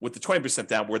with the 20%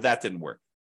 down where that didn't work.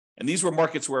 And these were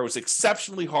markets where it was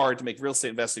exceptionally hard to make real estate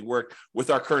investing work with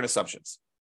our current assumptions.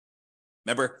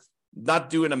 Remember, not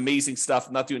doing amazing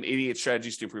stuff, not doing 88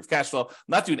 strategies to improve cash flow,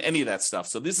 not doing any of that stuff.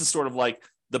 So this is sort of like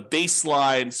the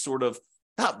baseline sort of,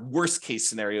 not worst case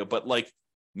scenario, but like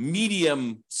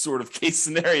medium sort of case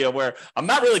scenario where I'm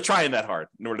not really trying that hard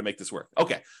in order to make this work.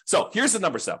 Okay, so here's the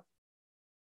numbers though.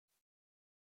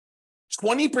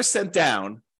 20%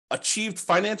 down achieved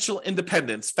financial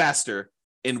independence faster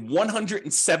in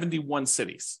 171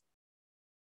 cities.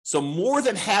 So more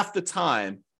than half the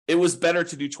time, it was better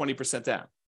to do 20% down.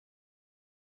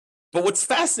 But what's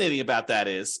fascinating about that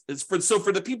is for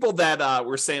the people that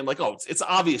were saying like, oh, it's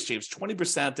obvious, James,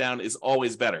 20% down is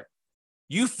always better.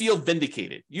 You feel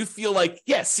vindicated. You feel like,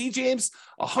 yeah, see, James,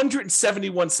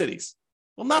 171 cities.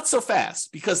 Well, not so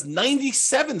fast because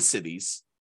 97 cities,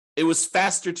 it was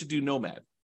faster to do nomad.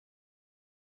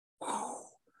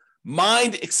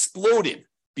 Mind exploded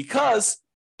because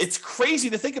it's crazy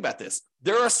to think about this.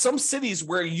 There are some cities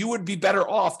where you would be better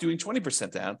off doing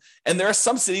 20% down, and there are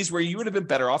some cities where you would have been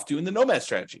better off doing the nomad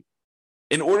strategy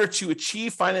in order to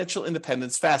achieve financial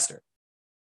independence faster.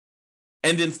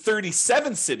 And in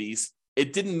 37 cities,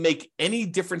 it didn't make any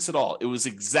difference at all. It was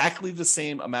exactly the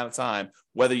same amount of time,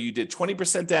 whether you did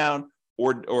 20% down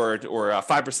or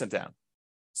 5% down.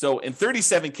 So in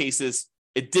 37 cases,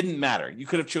 it didn't matter. You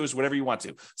could have chose whatever you want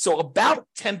to. So about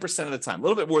 10% of the time, a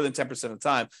little bit more than 10% of the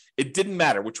time, it didn't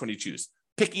matter which one you choose.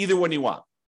 Pick either one you want.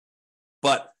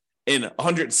 But in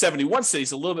 171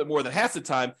 cities, a little bit more than half the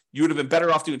time, you would have been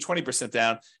better off doing 20%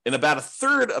 down. In about a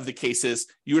third of the cases,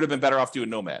 you would have been better off doing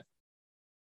nomad.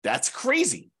 That's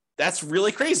crazy. That's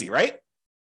really crazy, right?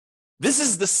 This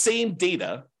is the same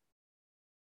data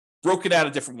broken out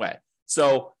a different way.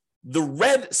 So the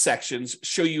red sections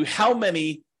show you how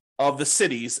many of the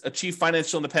cities achieve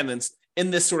financial independence in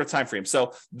this sort of time frame.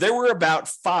 So there were about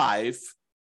 5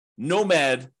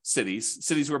 nomad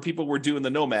cities where people were doing the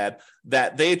nomad,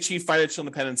 that they achieved financial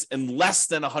independence in less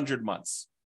than 100 months.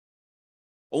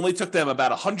 Only took them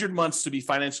about 100 months to be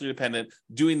financially independent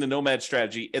doing the nomad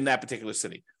strategy in that particular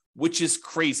city, which is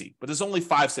crazy. But there's only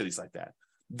 5 cities like that.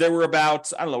 There were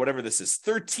about, I don't know, whatever this is,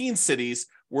 13 cities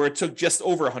where it took just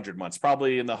over 100 months,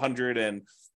 probably in the 100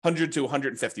 to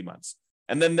 150 months.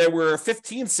 And then there were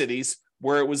 15 cities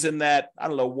where it was in that, I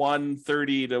don't know,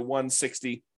 130 to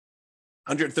 160,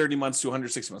 130 months to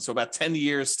 160 months. So about 10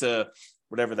 years to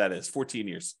whatever that is, 14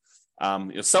 years,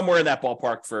 somewhere in that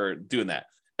ballpark for doing that.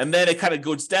 And then it kind of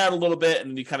goes down a little bit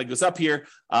and it kind of goes up here.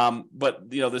 But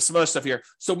there's some other stuff here.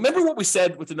 So remember what we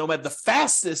said with the nomad, the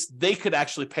fastest they could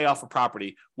actually pay off a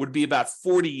property would be about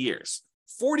 40 years.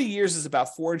 40 years is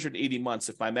about 480 months,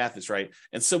 if my math is right.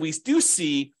 And so we do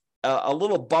see a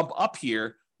little bump up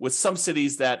here with some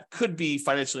cities that could be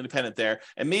financially independent there.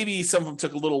 And maybe some of them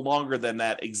took a little longer than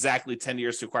that, exactly 10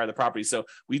 years to acquire the property. So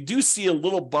we do see a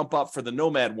little bump up for the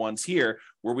nomad ones here,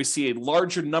 where we see a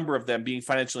larger number of them being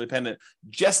financially independent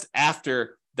just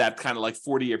after that kind of like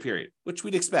 40-year period, which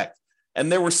we'd expect.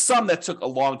 And there were some that took a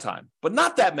long time, but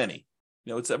not that many.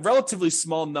 It's a relatively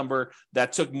small number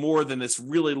that took more than this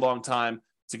really long time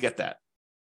to get that.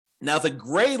 Now, the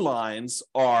gray lines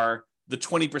are the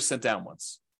 20% down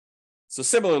ones. So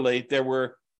similarly, there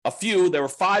were a few, there were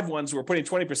 5 ones who were putting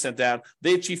 20% down.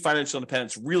 They achieved financial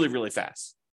independence really, really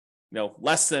fast.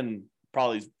 Less than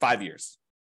probably 5 years.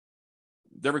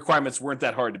 Their requirements weren't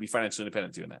that hard to be financially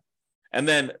independent doing that. And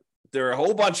then there are a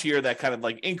whole bunch here that kind of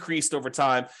like increased over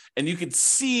time, and you can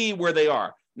see where they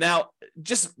are. Now,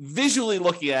 just visually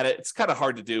looking at it, it's kind of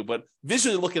hard to do, but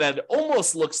visually looking at it, it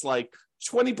almost looks like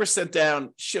 20%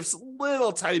 down shifts a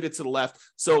little tiny bit to the left.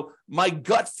 So my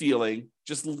gut feeling,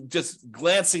 just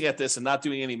glancing at this and not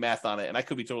doing any math on it, and I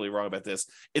could be totally wrong about this,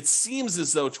 it seems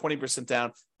as though 20%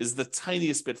 down is the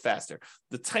tiniest bit faster,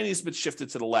 the tiniest bit shifted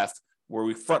to the left, where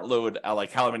we front load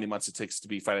like however many months it takes to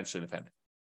be financially independent.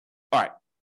 All right.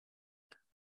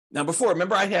 Now, before,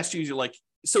 remember I asked you, like,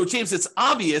 so James, it's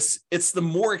obvious it's the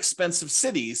more expensive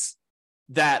cities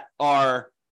that are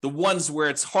the ones where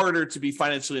it's harder to be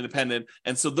financially independent.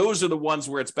 And so those are the ones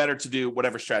where it's better to do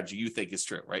whatever strategy you think is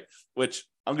true, right? Which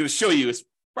I'm going to show you is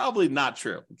probably not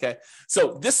true, okay?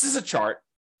 So this is a chart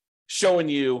showing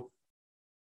you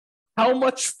how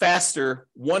much faster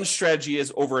one strategy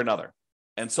is over another.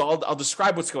 And so I'll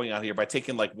describe what's going on here by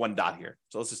taking like one dot here.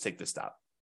 So let's just take this dot.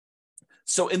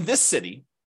 So in this city,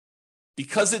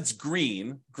 because it's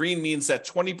green means that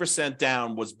 20%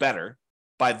 down was better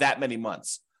by that many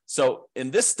months. So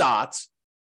in this dot,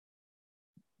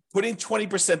 putting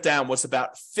 20% down was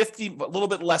about a little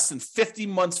bit less than 50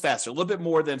 months faster, a little bit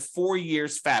more than 4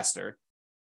 years faster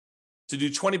to do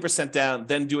 20% down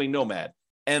than doing Nomad.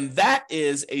 And that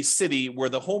is a city where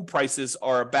the home prices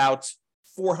are about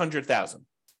 $400,000,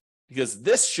 because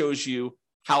this shows you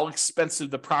how expensive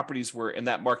the properties were in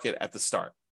that market at the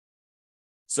start.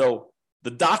 So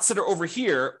the dots that are over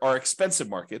here are expensive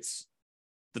markets.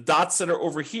 The dots that are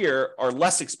over here are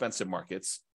less expensive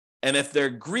markets. And if they're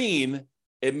green,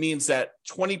 it means that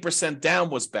 20% down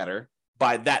was better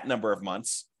by that number of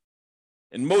months.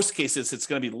 In most cases, it's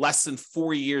going to be less than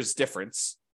 4 years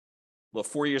difference. Well,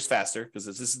 4 years faster, because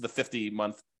this is the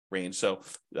 50-month range. So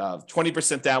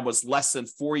 20% down was less than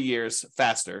 4 years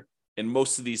faster in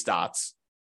most of these dots.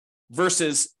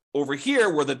 Versus over here,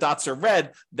 where the dots are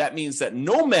red, that means that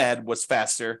Nomad was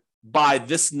faster by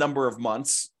this number of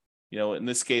months. In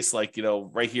this case, like,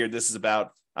 right here, this is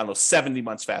about, 70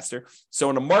 months faster. So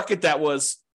in a market that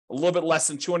was a little bit less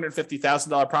than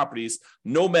 $250,000 properties,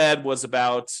 Nomad was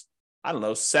about,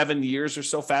 7 years or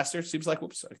so faster. Seems like,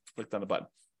 whoops, I clicked on the button.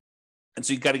 And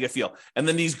so you got to get a feel. And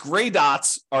then these gray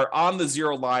dots are on the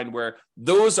zero line, where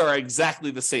those are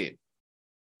exactly the same.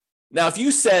 Now, if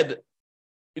you said,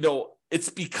 it's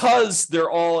because they're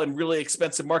all in really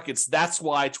expensive markets, that's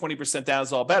why 20% down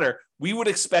is all better, we would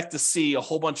expect to see a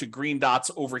whole bunch of green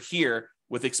dots over here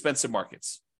with expensive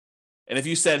markets. And if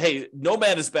you said, hey,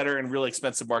 Nomad is better in really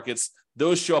expensive markets,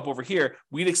 those show up over here,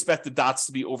 we'd expect the dots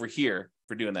to be over here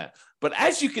for doing that. But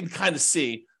as you can kind of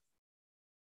see,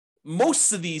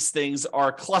 most of these things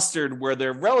are clustered where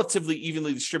they're relatively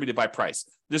evenly distributed by price.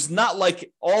 There's not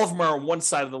like all of them are on one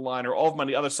side of the line or all of them on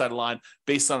the other side of the line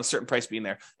based on a certain price being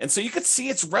there. And so you could see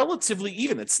it's relatively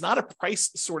even. It's not a price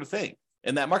sort of thing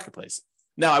in that marketplace.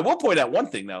 Now, I will point out one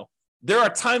thing, though. There are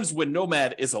times when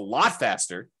Nomad is a lot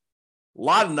faster, a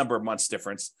lot of number of months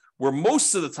difference, where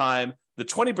most of the time, the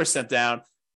 20% down,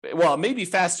 well, it may be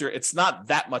faster. It's not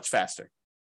that much faster,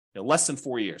 less than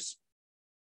 4 years.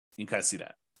 You can kind of see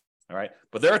that. All right.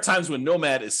 But there are times when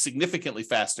Nomad is significantly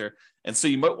faster. And so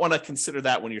you might want to consider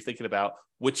that when you're thinking about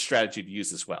which strategy to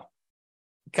use as well.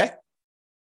 Okay. All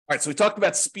right. So we talked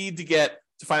about speed to get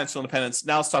to financial independence.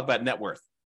 Now let's talk about net worth.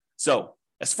 So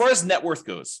as far as net worth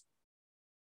goes,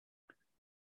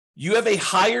 you have a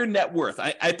higher net worth.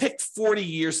 I picked 40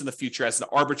 years in the future as an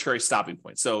arbitrary stopping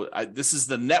point. So this is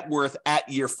the net worth at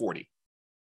year 40.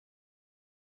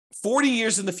 40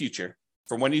 years in the future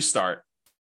from when you start,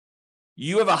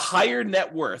 you have a higher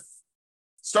net worth,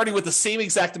 starting with the same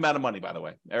exact amount of money, by the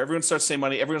way. Everyone starts the same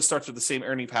money. Everyone starts with the same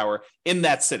earning power in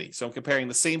that city. So I'm comparing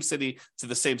the same city to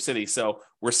the same city. So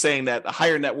we're saying that a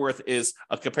higher net worth is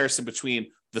a comparison between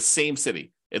the same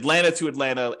city, Atlanta to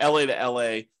Atlanta, LA to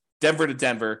LA, Denver to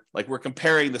Denver. Like, we're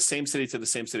comparing the same city to the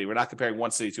same city. We're not comparing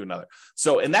one city to another.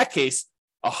 So in that case,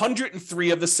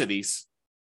 103 of the cities,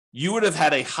 you would have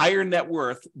had a higher net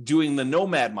worth doing the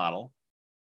Nomad model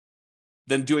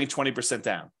than doing 20%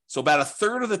 down. So about a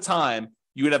third of the time,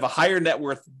 you would have a higher net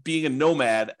worth being a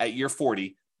Nomad at year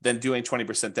 40 than doing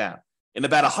 20% down. In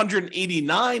about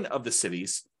 189 of the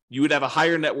cities, you would have a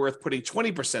higher net worth putting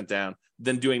 20% down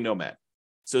than doing Nomad.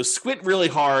 So squint really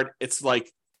hard. It's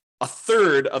like a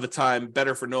third of the time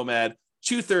better for Nomad,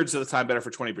 2/3 of the time better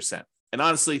for 20%. And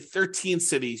honestly, 13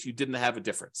 cities, you didn't have a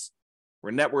difference,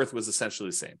 where net worth was essentially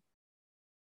the same.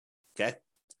 Okay.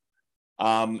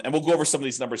 And we'll go over some of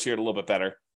these numbers here a little bit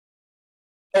better.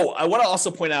 Oh, I want to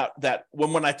also point out that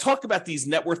when I talk about these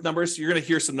net worth numbers, you're going to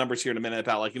hear some numbers here in a minute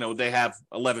about like, they have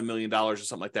 $11 million or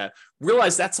something like that.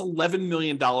 Realize that's $11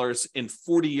 million in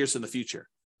 40 years in the future.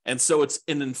 And so it's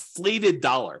an inflated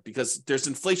dollar because there's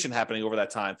inflation happening over that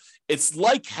time. It's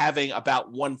like having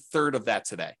about 1/3 of that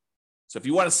today. So if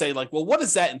you want to say like, well, what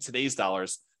is that in today's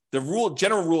dollars? The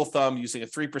general rule of thumb using a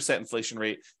 3% inflation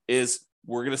rate is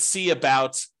we're going to see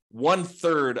about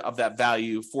 1/3 of that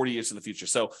value 40 years in the future.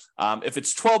 So if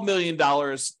it's $12 million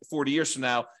 40 years from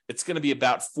now, it's going to be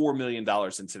about $4 million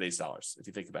in today's dollars, if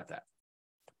you think about that.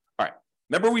 All right.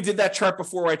 Remember we did that chart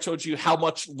before where I told you how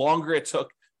much longer it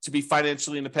took to be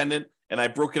financially independent? And I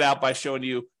broke it out by showing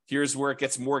you here's where it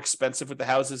gets more expensive with the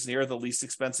houses, and here are the least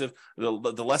expensive, the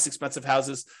less expensive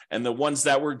houses. And the ones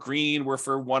that were green were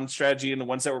for one strategy and the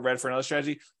ones that were red for another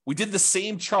strategy. We did the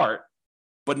same chart,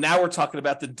 but now we're talking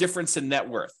about the difference in net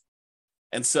worth.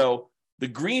 And so the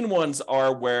green ones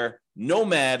are where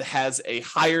Nomad has a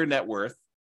higher net worth,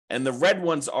 and the red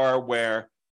ones are where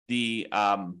the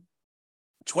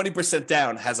 20%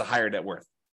 down has a higher net worth.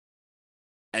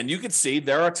 And you can see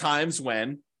there are times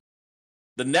when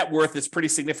the net worth is pretty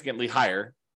significantly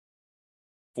higher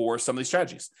for some of these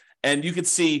strategies. And you can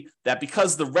see that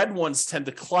because the red ones tend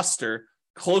to cluster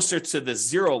closer to the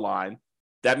zero line,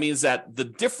 that means that the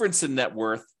difference in net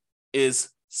worth is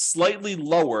slightly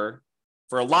lower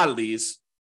for a lot of these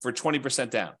for 20%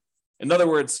 down. In other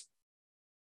words,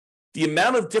 the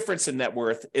amount of difference in net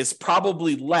worth is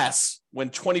probably less when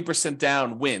 20%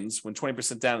 down wins, when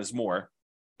 20% down is more.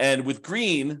 And with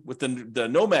green, with the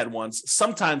Nomad ones,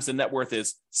 sometimes the net worth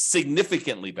is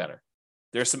significantly better.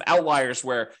 There are some outliers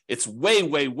where it's way,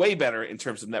 way, way better in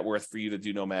terms of net worth for you to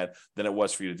do Nomad than it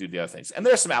was for you to do the other things. And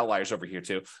there are some outliers over here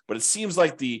too, but it seems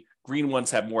like the green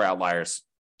ones have more outliers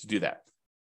to do that.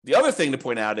 The other thing to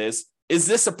point out is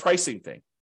this a pricing thing?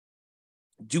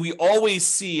 Do we always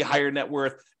see higher net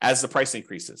worth as the price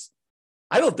increases?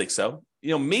 I don't think so.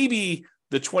 Maybe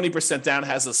the 20% down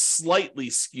has a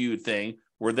slightly skewed thing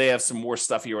where they have some more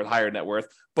stuff here with higher net worth.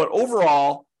 But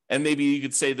overall, and maybe you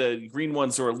could say the green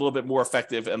ones are a little bit more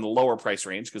effective in the lower price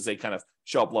range because they kind of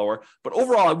show up lower. But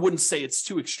overall, I wouldn't say it's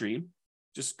too extreme.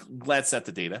 Just glance at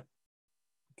the data.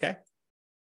 Okay.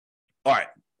 All right.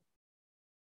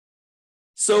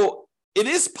 So it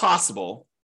is possible,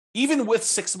 even with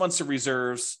 6 months of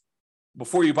reserves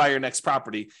before you buy your next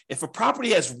property, if a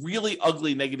property has really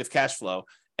ugly negative cash flow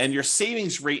and your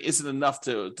savings rate isn't enough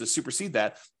to supersede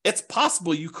that, it's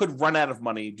possible you could run out of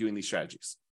money doing these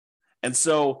strategies. And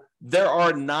so there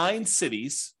are 9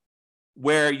 cities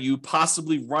where you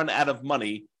possibly run out of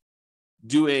money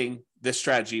doing this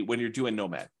strategy when you're doing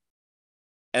Nomad.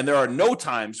 And there are no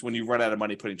times when you run out of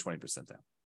money putting 20% down.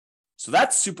 So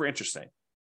that's super interesting.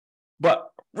 But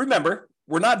remember,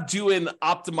 we're not doing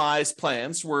optimized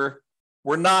plans. We're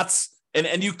not,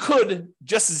 and you could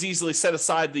just as easily set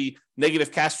aside the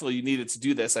negative cash flow you needed to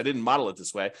do this. I didn't model it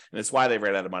this way, and it's why they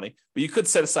ran out of money. But you could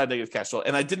set aside negative cash flow,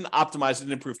 and I didn't optimize it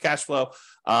and improve cash flow.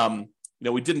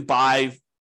 We didn't buy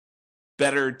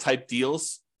better type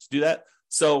deals to do that.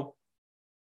 So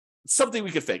it's something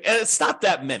we could fake. And it's not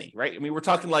that many, right? I mean, we're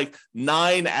talking like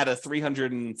 9 out of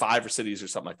 305 cities or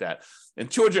something like that. And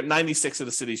 296 of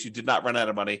the cities, you did not run out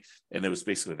of money, and it was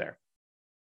basically there.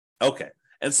 Okay.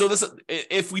 And so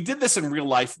if we did this in real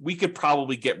life, we could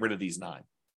probably get rid of these 9.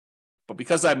 But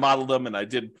because I modeled them and I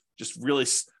did just really,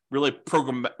 really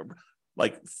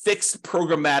fixed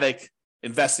programmatic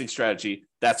investing strategy,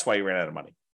 that's why you ran out of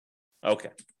money. Okay.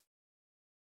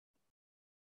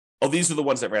 Oh, these are the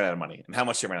ones that ran out of money and how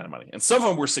much they ran out of money. And some of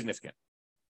them were significant,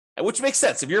 which makes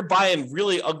sense. If you're buying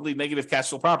really ugly negative cash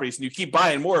flow properties and you keep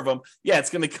buying more of them, yeah, it's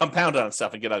going to compound on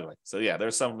itself and get ugly. So yeah,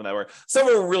 there's some of them some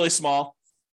of them were really small.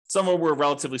 Some of them were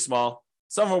relatively small.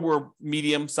 Some of them were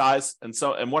medium size. And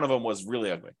one of them was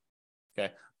really ugly.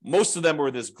 Okay. Most of them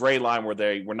were this gray line where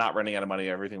they were not running out of money.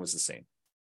 Everything was the same.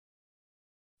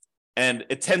 And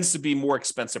it tends to be more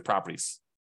expensive properties,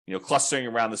 clustering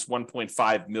around this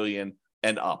 1.5 million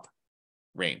and up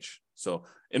range. So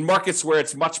in markets where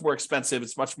it's much more expensive,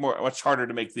 it's much harder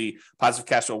to make the positive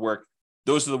cash flow work.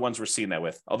 Those are the ones we're seeing that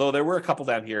with. Although there were a couple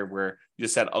down here where you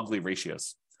just had ugly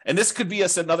ratios. And this could be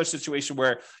another situation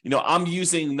where, I'm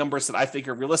using numbers that I think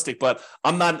are realistic, but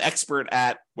I'm not an expert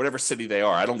at whatever city they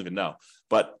are. I don't even know.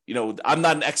 But, I'm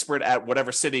not an expert at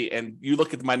whatever city. And you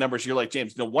look at my numbers, you're like,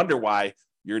 James, no wonder why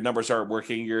your numbers aren't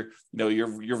working. Your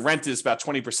rent is about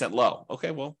 20% low.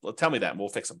 Okay, well, tell me that and we'll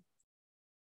fix them.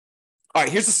 All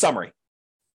right, here's the summary.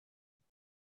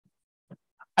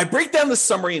 I break down the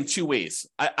summary in two ways.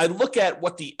 I look at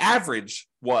what the average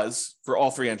was for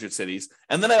all 300 cities,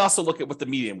 and then I also look at what the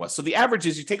median was. So the average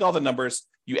is you take all the numbers,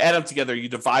 you add them together, you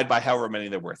divide by however many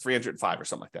there were, 305 or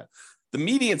something like that. The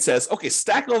median says, okay,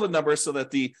 stack all the numbers so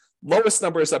that the lowest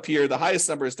number is up here, the highest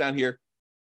number is down here,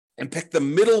 and pick the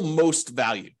middlemost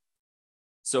value.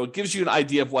 So it gives you an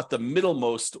idea of what the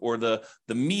middlemost or the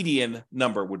median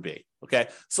number would be. Okay,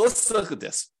 so let's look at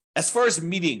this. As far as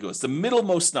median goes, the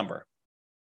middlemost number,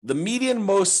 the median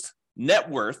most net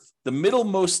worth, the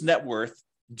middlemost net worth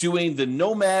doing the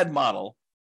Nomad model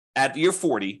at year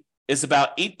 40 is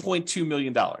about $8.2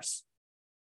 million.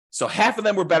 So half of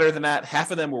them were better than that, half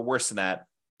of them were worse than that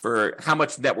for how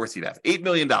much net worth you'd have. $8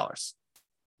 million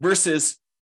versus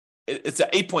it's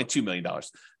at $8.2 million.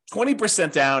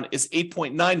 20% down is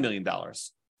 $8.9 million.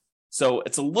 So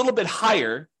it's a little bit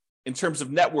higher in terms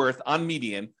of net worth on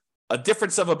median, a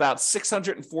difference of about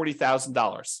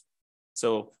 $640,000.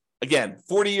 So again,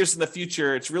 40 years in the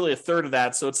future, it's really a third of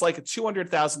that. So it's like a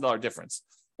 $200,000 difference,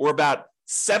 or about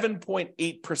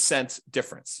 7.8%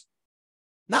 difference.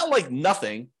 Not like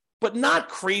nothing, but not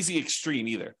crazy extreme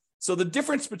either. So the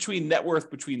difference between net worth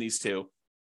between these two,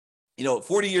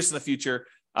 40 years in the future,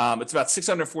 it's about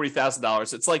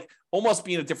 $640,000. It's like almost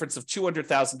being a difference of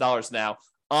 $200,000 now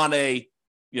on a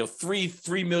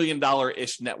 $3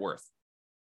 million-ish net worth.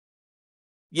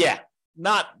 Yeah,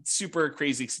 not super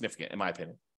crazy significant in my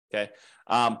opinion. Okay,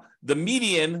 the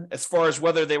median, as far as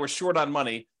whether they were short on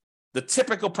money, the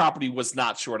typical property was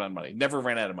not short on money, never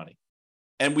ran out of money,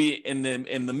 and we in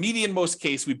the median most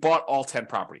case we bought all 10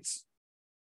 properties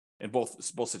in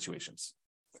both situations.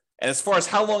 And as far as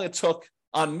how long it took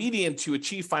on median to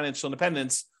achieve financial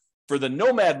independence, for the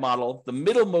Nomad model, the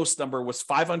middlemost number was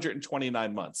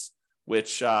 529 months,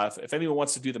 which if anyone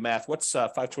wants to do the math, what's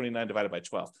 529 divided by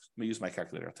 12? Let me use my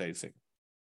calculator. I'll tell you in a second.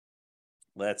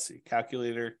 Let's see,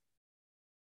 calculator,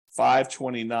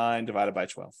 529 divided by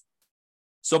 12.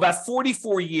 So about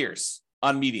 44 years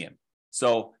on median.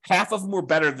 So half of them were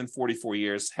better than 44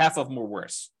 years, half of them were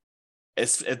worse. In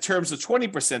terms of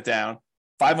 20% down,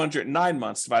 509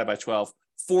 months divided by 12,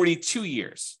 42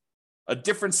 years, a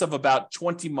difference of about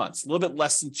 20 months, a little bit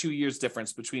less than 2 years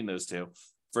difference between those two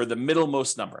for the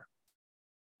middlemost number.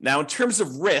 Now, in terms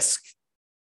of risk,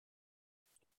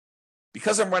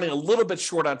 because I'm running a little bit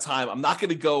short on time, I'm not going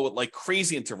to go like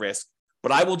crazy into risk,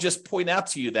 but I will just point out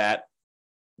to you that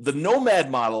the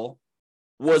Nomad model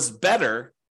was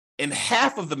better in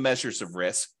half of the measures of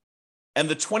risk, and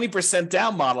the 20%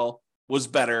 down model was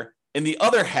better in the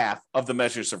other half of the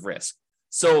measures of risk.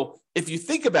 So if you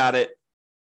think about it,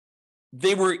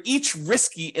 they were each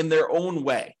risky in their own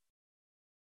way.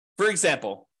 For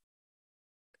example,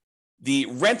 the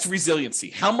rent resiliency,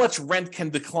 how much rent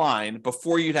can decline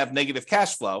before you'd have negative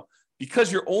cash flow,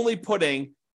 because you're only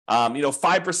putting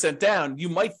 5% down, you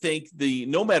might think the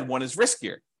Nomad one is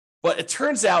riskier. But it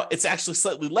turns out it's actually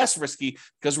slightly less risky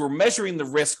because we're measuring the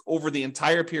risk over the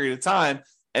entire period of time.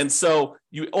 And so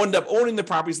you end up owning the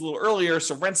properties a little earlier,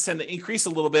 so rents tend to increase a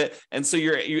little bit. And so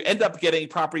you end up getting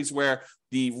properties where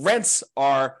the rents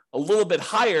are a little bit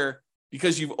higher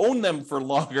because you've owned them for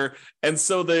longer. And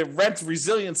so the rent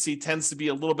resiliency tends to be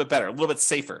a little bit better, a little bit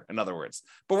safer, in other words.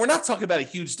 But we're not talking about a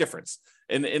huge difference.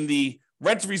 In the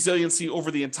rent resiliency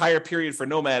over the entire period for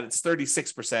Nomad, it's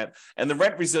 36%. And the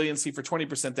rent resiliency for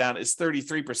 20% down is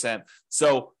 33%.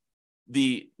 So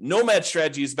the Nomad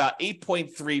strategy is about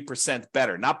 8.3%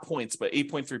 better, not points, but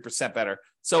 8.3% better.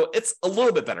 So it's a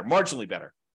little bit better, marginally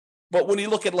better. But when you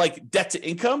look at like debt to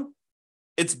income,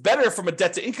 it's better from a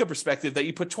debt to income perspective that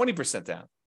you put 20% down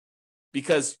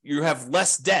because you have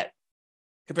less debt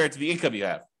compared to the income you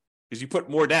have because you put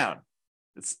more down.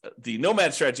 The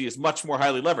Nomad strategy is much more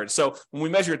highly leveraged. So when we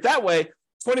measure it that way,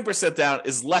 20% down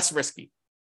is less risky.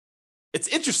 It's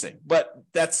interesting, but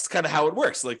that's kind of how it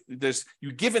works. Like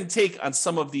you give and take on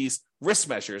some of these risk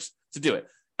measures to do it.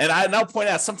 And I'll point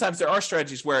out sometimes there are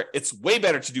strategies where it's way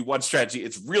better to do one strategy.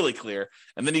 It's really clear.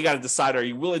 And then you got to decide, are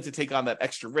you willing to take on that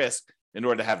extra risk in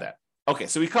order to have that? Okay,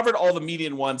 so we covered all the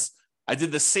median ones. I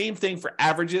did the same thing for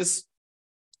averages.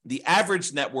 The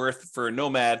average net worth for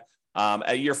Nomad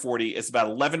at year 40 is about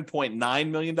 $11.9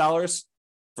 million.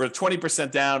 For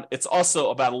 20% down, it's also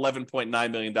about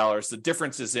 $11.9 million. The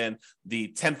difference is in the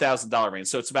 $10,000 range.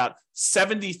 So it's about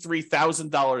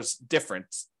 $73,000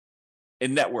 difference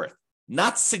in net worth.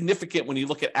 Not significant when you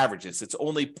look at averages. It's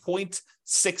only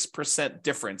 0.6%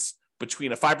 difference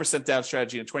between a 5% down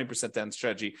strategy and a 20% down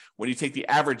strategy when you take the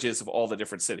averages of all the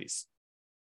different cities.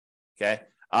 Okay.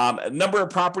 Number of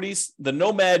properties, the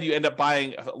Nomad, you end up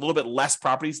buying a little bit less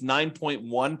properties,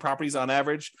 9.1 properties on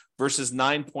average versus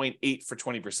 9.8 for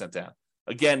 20% down.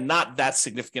 Again, not that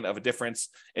significant of a difference.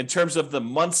 In terms of the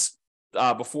months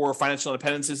before financial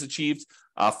independence is achieved,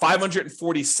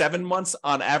 547 months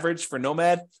on average for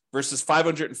Nomad versus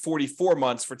 544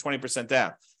 months for 20%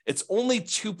 down. It's only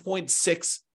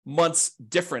 2.6 months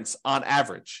difference on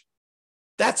average.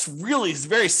 That's really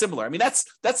very similar. I mean,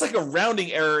 that's like a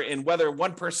rounding error in whether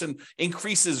one person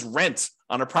increases rent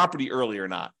on a property early or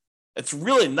not. It's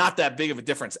really not that big of a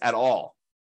difference at all.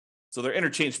 So they're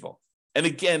interchangeable. And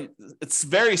again, it's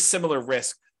very similar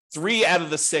risk. 3 out of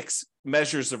the 6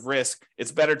 measures of risk,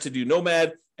 it's better to do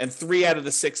Nomad, and 3 out of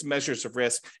the 6 measures of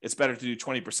risk, it's better to do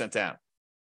 20% down.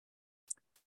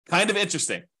 Kind of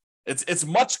interesting. It's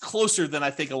much closer than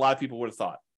I think a lot of people would have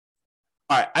thought.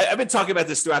 All right, I've been talking about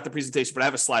this throughout the presentation, but I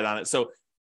have a slide on it. So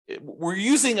we're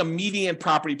using a median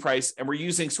property price, and we're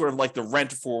using sort of like the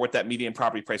rent for what that median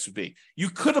property price would be. You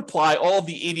could apply all of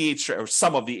the 88, or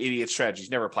some of the 88 strategies,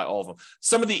 never apply all of them.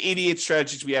 Some of the 88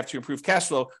 strategies we have to improve cash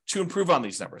flow to improve on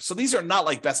these numbers. So these are not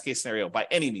like best case scenario by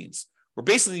any means. We're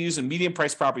basically using median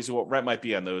price properties and what rent might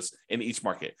be on those in each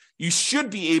market. You should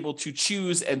be able to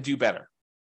choose and do better.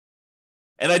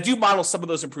 And I do model some of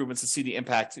those improvements and see the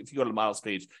impact. If you go to the models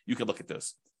page, you can look at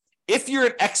those. If you're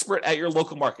an expert at your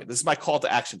local market, this is my call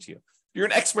to action to you. If you're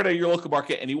an expert at your local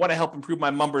market and you want to help improve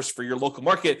my numbers for your local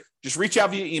market, just reach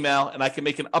out via email and I can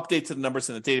make an update to the numbers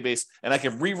in the database and I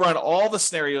can rerun all the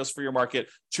scenarios for your market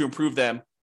to improve them.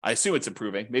 I assume it's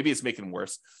improving. Maybe it's making them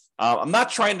worse. I'm not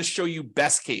trying to show you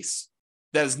best case.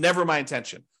 That is never my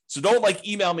intention. So don't like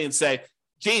email me and say,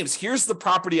 James, here's the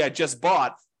property I just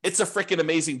bought. It's a freaking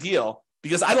amazing deal.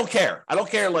 Because I don't care. I don't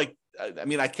care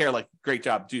I care like great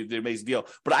job, dude, the amazing deal.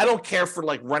 But I don't care for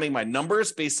like running my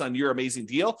numbers based on your amazing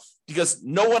deal because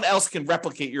no one else can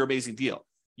replicate your amazing deal.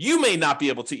 You may not be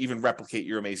able to even replicate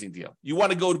your amazing deal. You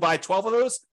want to go buy 12 of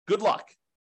those? Good luck.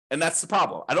 And that's the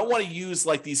problem. I don't want to use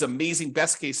like these amazing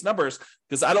best case numbers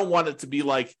because I don't want it to be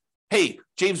like, hey,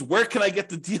 James, where can I get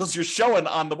the deals you're showing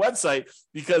on the website?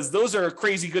 Because those are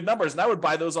crazy good numbers. And I would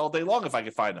buy those all day long if I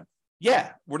could find them.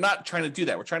 Yeah, we're not trying to do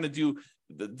that. We're trying to do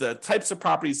the types of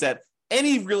properties that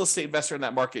any real estate investor in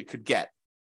that market could get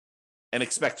and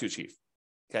expect to achieve.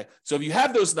 Okay, so if you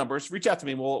have those numbers, reach out to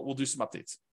me and we'll do some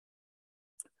updates.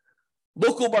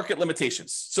 Local market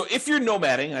limitations. So if you're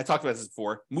nomading, and I talked about this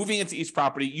before, moving into each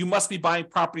property, you must be buying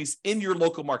properties in your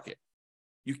local market.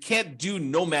 You can't do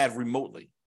nomad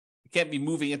remotely. You can't be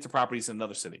moving into properties in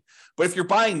another city. But if you're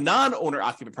buying non-owner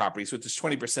occupant properties, which is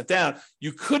 20% down,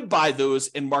 you could buy those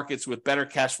in markets with better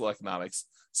cash flow economics.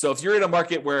 So if you're in a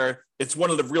market where it's one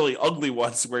of the really ugly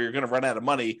ones where you're going to run out of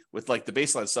money with like the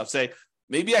baseline stuff, say,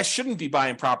 maybe I shouldn't be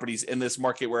buying properties in this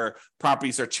market where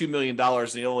properties are $2 million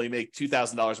and you only make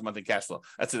 $2,000 a month in cash flow.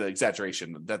 That's an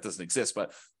exaggeration. That doesn't exist,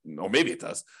 or maybe it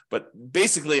does. But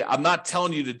basically, I'm not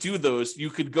telling you to do those. You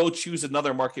could go choose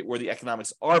another market where the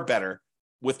economics are better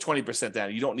with 20%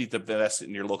 down. You don't need to invest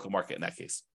in your local market in that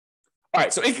case. All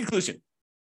right. So in conclusion,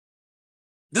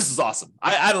 this is awesome.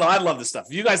 I don't know. I love this stuff.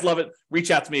 If you guys love it,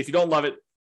 reach out to me. If you don't love it,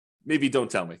 maybe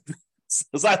don't tell me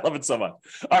because I love it so much.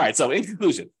 All right. So in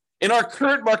conclusion, in our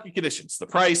current market conditions, the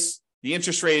price, the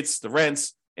interest rates, the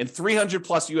rents, in 300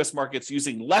 plus US markets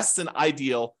using less than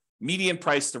ideal median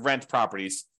price to rent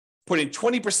properties, putting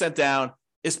 20% down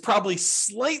is probably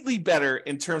slightly better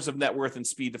in terms of net worth and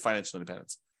speed to financial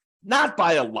independence. Not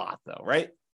by a lot though, right?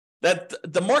 That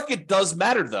the market does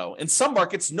matter though. In some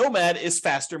markets, nomad is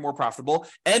faster, more profitable,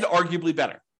 and arguably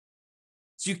better.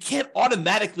 So you can't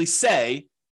automatically say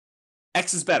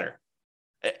X is better.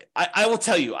 I will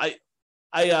tell you,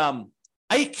 I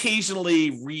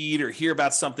occasionally read or hear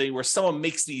about something where someone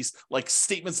makes these like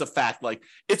statements of fact, like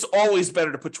it's always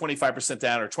better to put 25%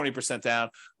 down or 20% down,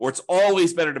 or it's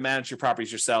always better to manage your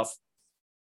properties yourself.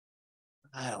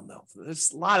 I don't know.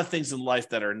 There's a lot of things in life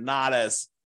that are not as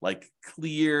like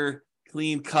clear,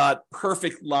 clean cut,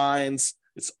 perfect lines.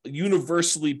 It's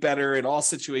universally better in all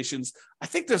situations. I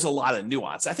think there's a lot of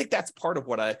nuance. I think that's part of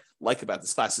what I like about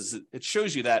this class is it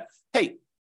shows you that, hey,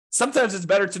 sometimes it's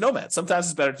better to nomad. Sometimes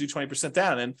it's better to do 20%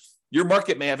 down, and your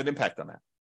market may have an impact on that.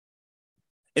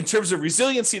 In terms of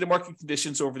resiliency to market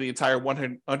conditions over the entire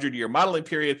 100-year modeling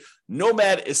period,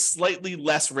 nomad is slightly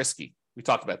less risky. We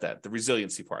talked about that, the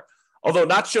resiliency part. Although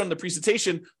not shown in the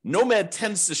presentation, nomad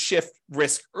tends to shift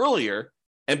risk earlier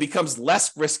and becomes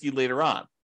less risky later on.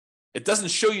 It doesn't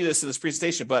show you this in this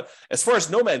presentation, but as far as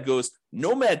nomad goes,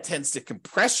 nomad tends to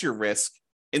compress your risk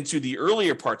into the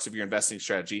earlier parts of your investing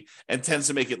strategy and tends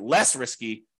to make it less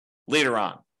risky later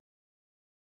on.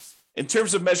 In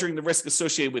terms of measuring the risk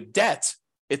associated with debt,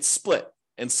 it's split.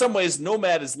 In some ways,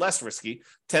 Nomad is less risky,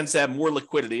 tends to have more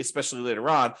liquidity, especially later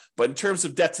on. But in terms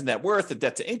of debt to net worth and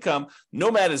debt to income,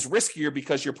 Nomad is riskier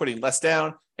because you're putting less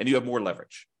down and you have more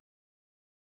leverage.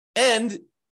 And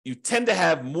you tend to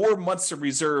have more months of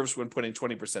reserves when putting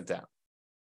 20% down.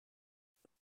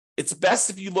 It's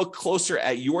best if you look closer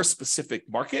at your specific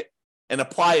market and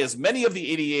apply as many of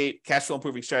the 88 cash flow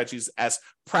improving strategies as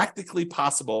practically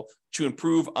possible to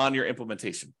improve on your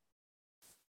implementation.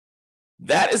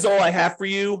 That is all I have for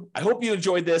you. I hope you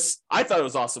enjoyed this. I thought it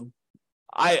was awesome.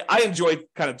 I enjoyed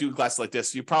kind of doing classes like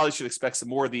this. You probably should expect some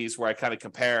more of these where I kind of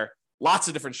compare lots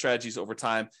of different strategies over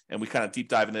time and we kind of deep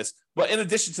dive in this. But in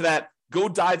addition to that, go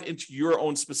dive into your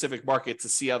own specific market to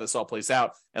see how this all plays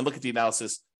out and look at the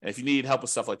analysis. And if you need help with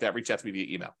stuff like that, reach out to me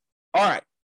via email. All right.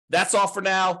 That's all for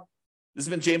now. This has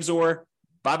been James Orr.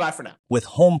 Bye-bye for now. With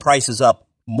home prices up,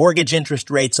 mortgage interest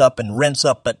rates up, and rents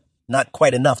up, but not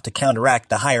quite enough to counteract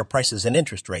the higher prices and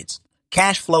interest rates,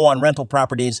 cash flow on rental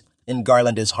properties in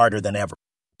Garland is harder than ever.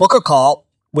 Book a call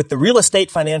with the Real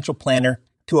Estate Financial Planner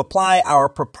to apply our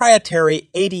proprietary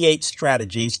 88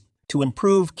 strategies to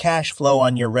improve cash flow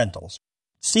on your rentals.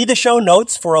 See the show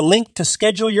notes for a link to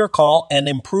schedule your call and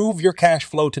improve your cash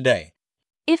flow today.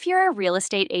 If you're a real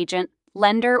estate agent,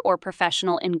 lender, or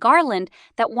professional in Garland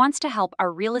that wants to help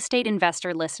our real estate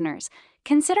investor listeners,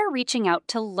 consider reaching out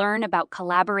to learn about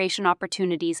collaboration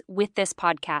opportunities with this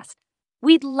podcast.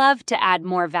 We'd love to add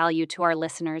more value to our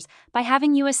listeners by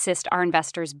having you assist our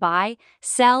investors buy,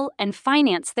 sell, and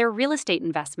finance their real estate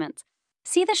investments.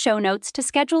 See the show notes to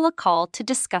schedule a call to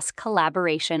discuss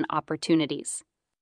collaboration opportunities.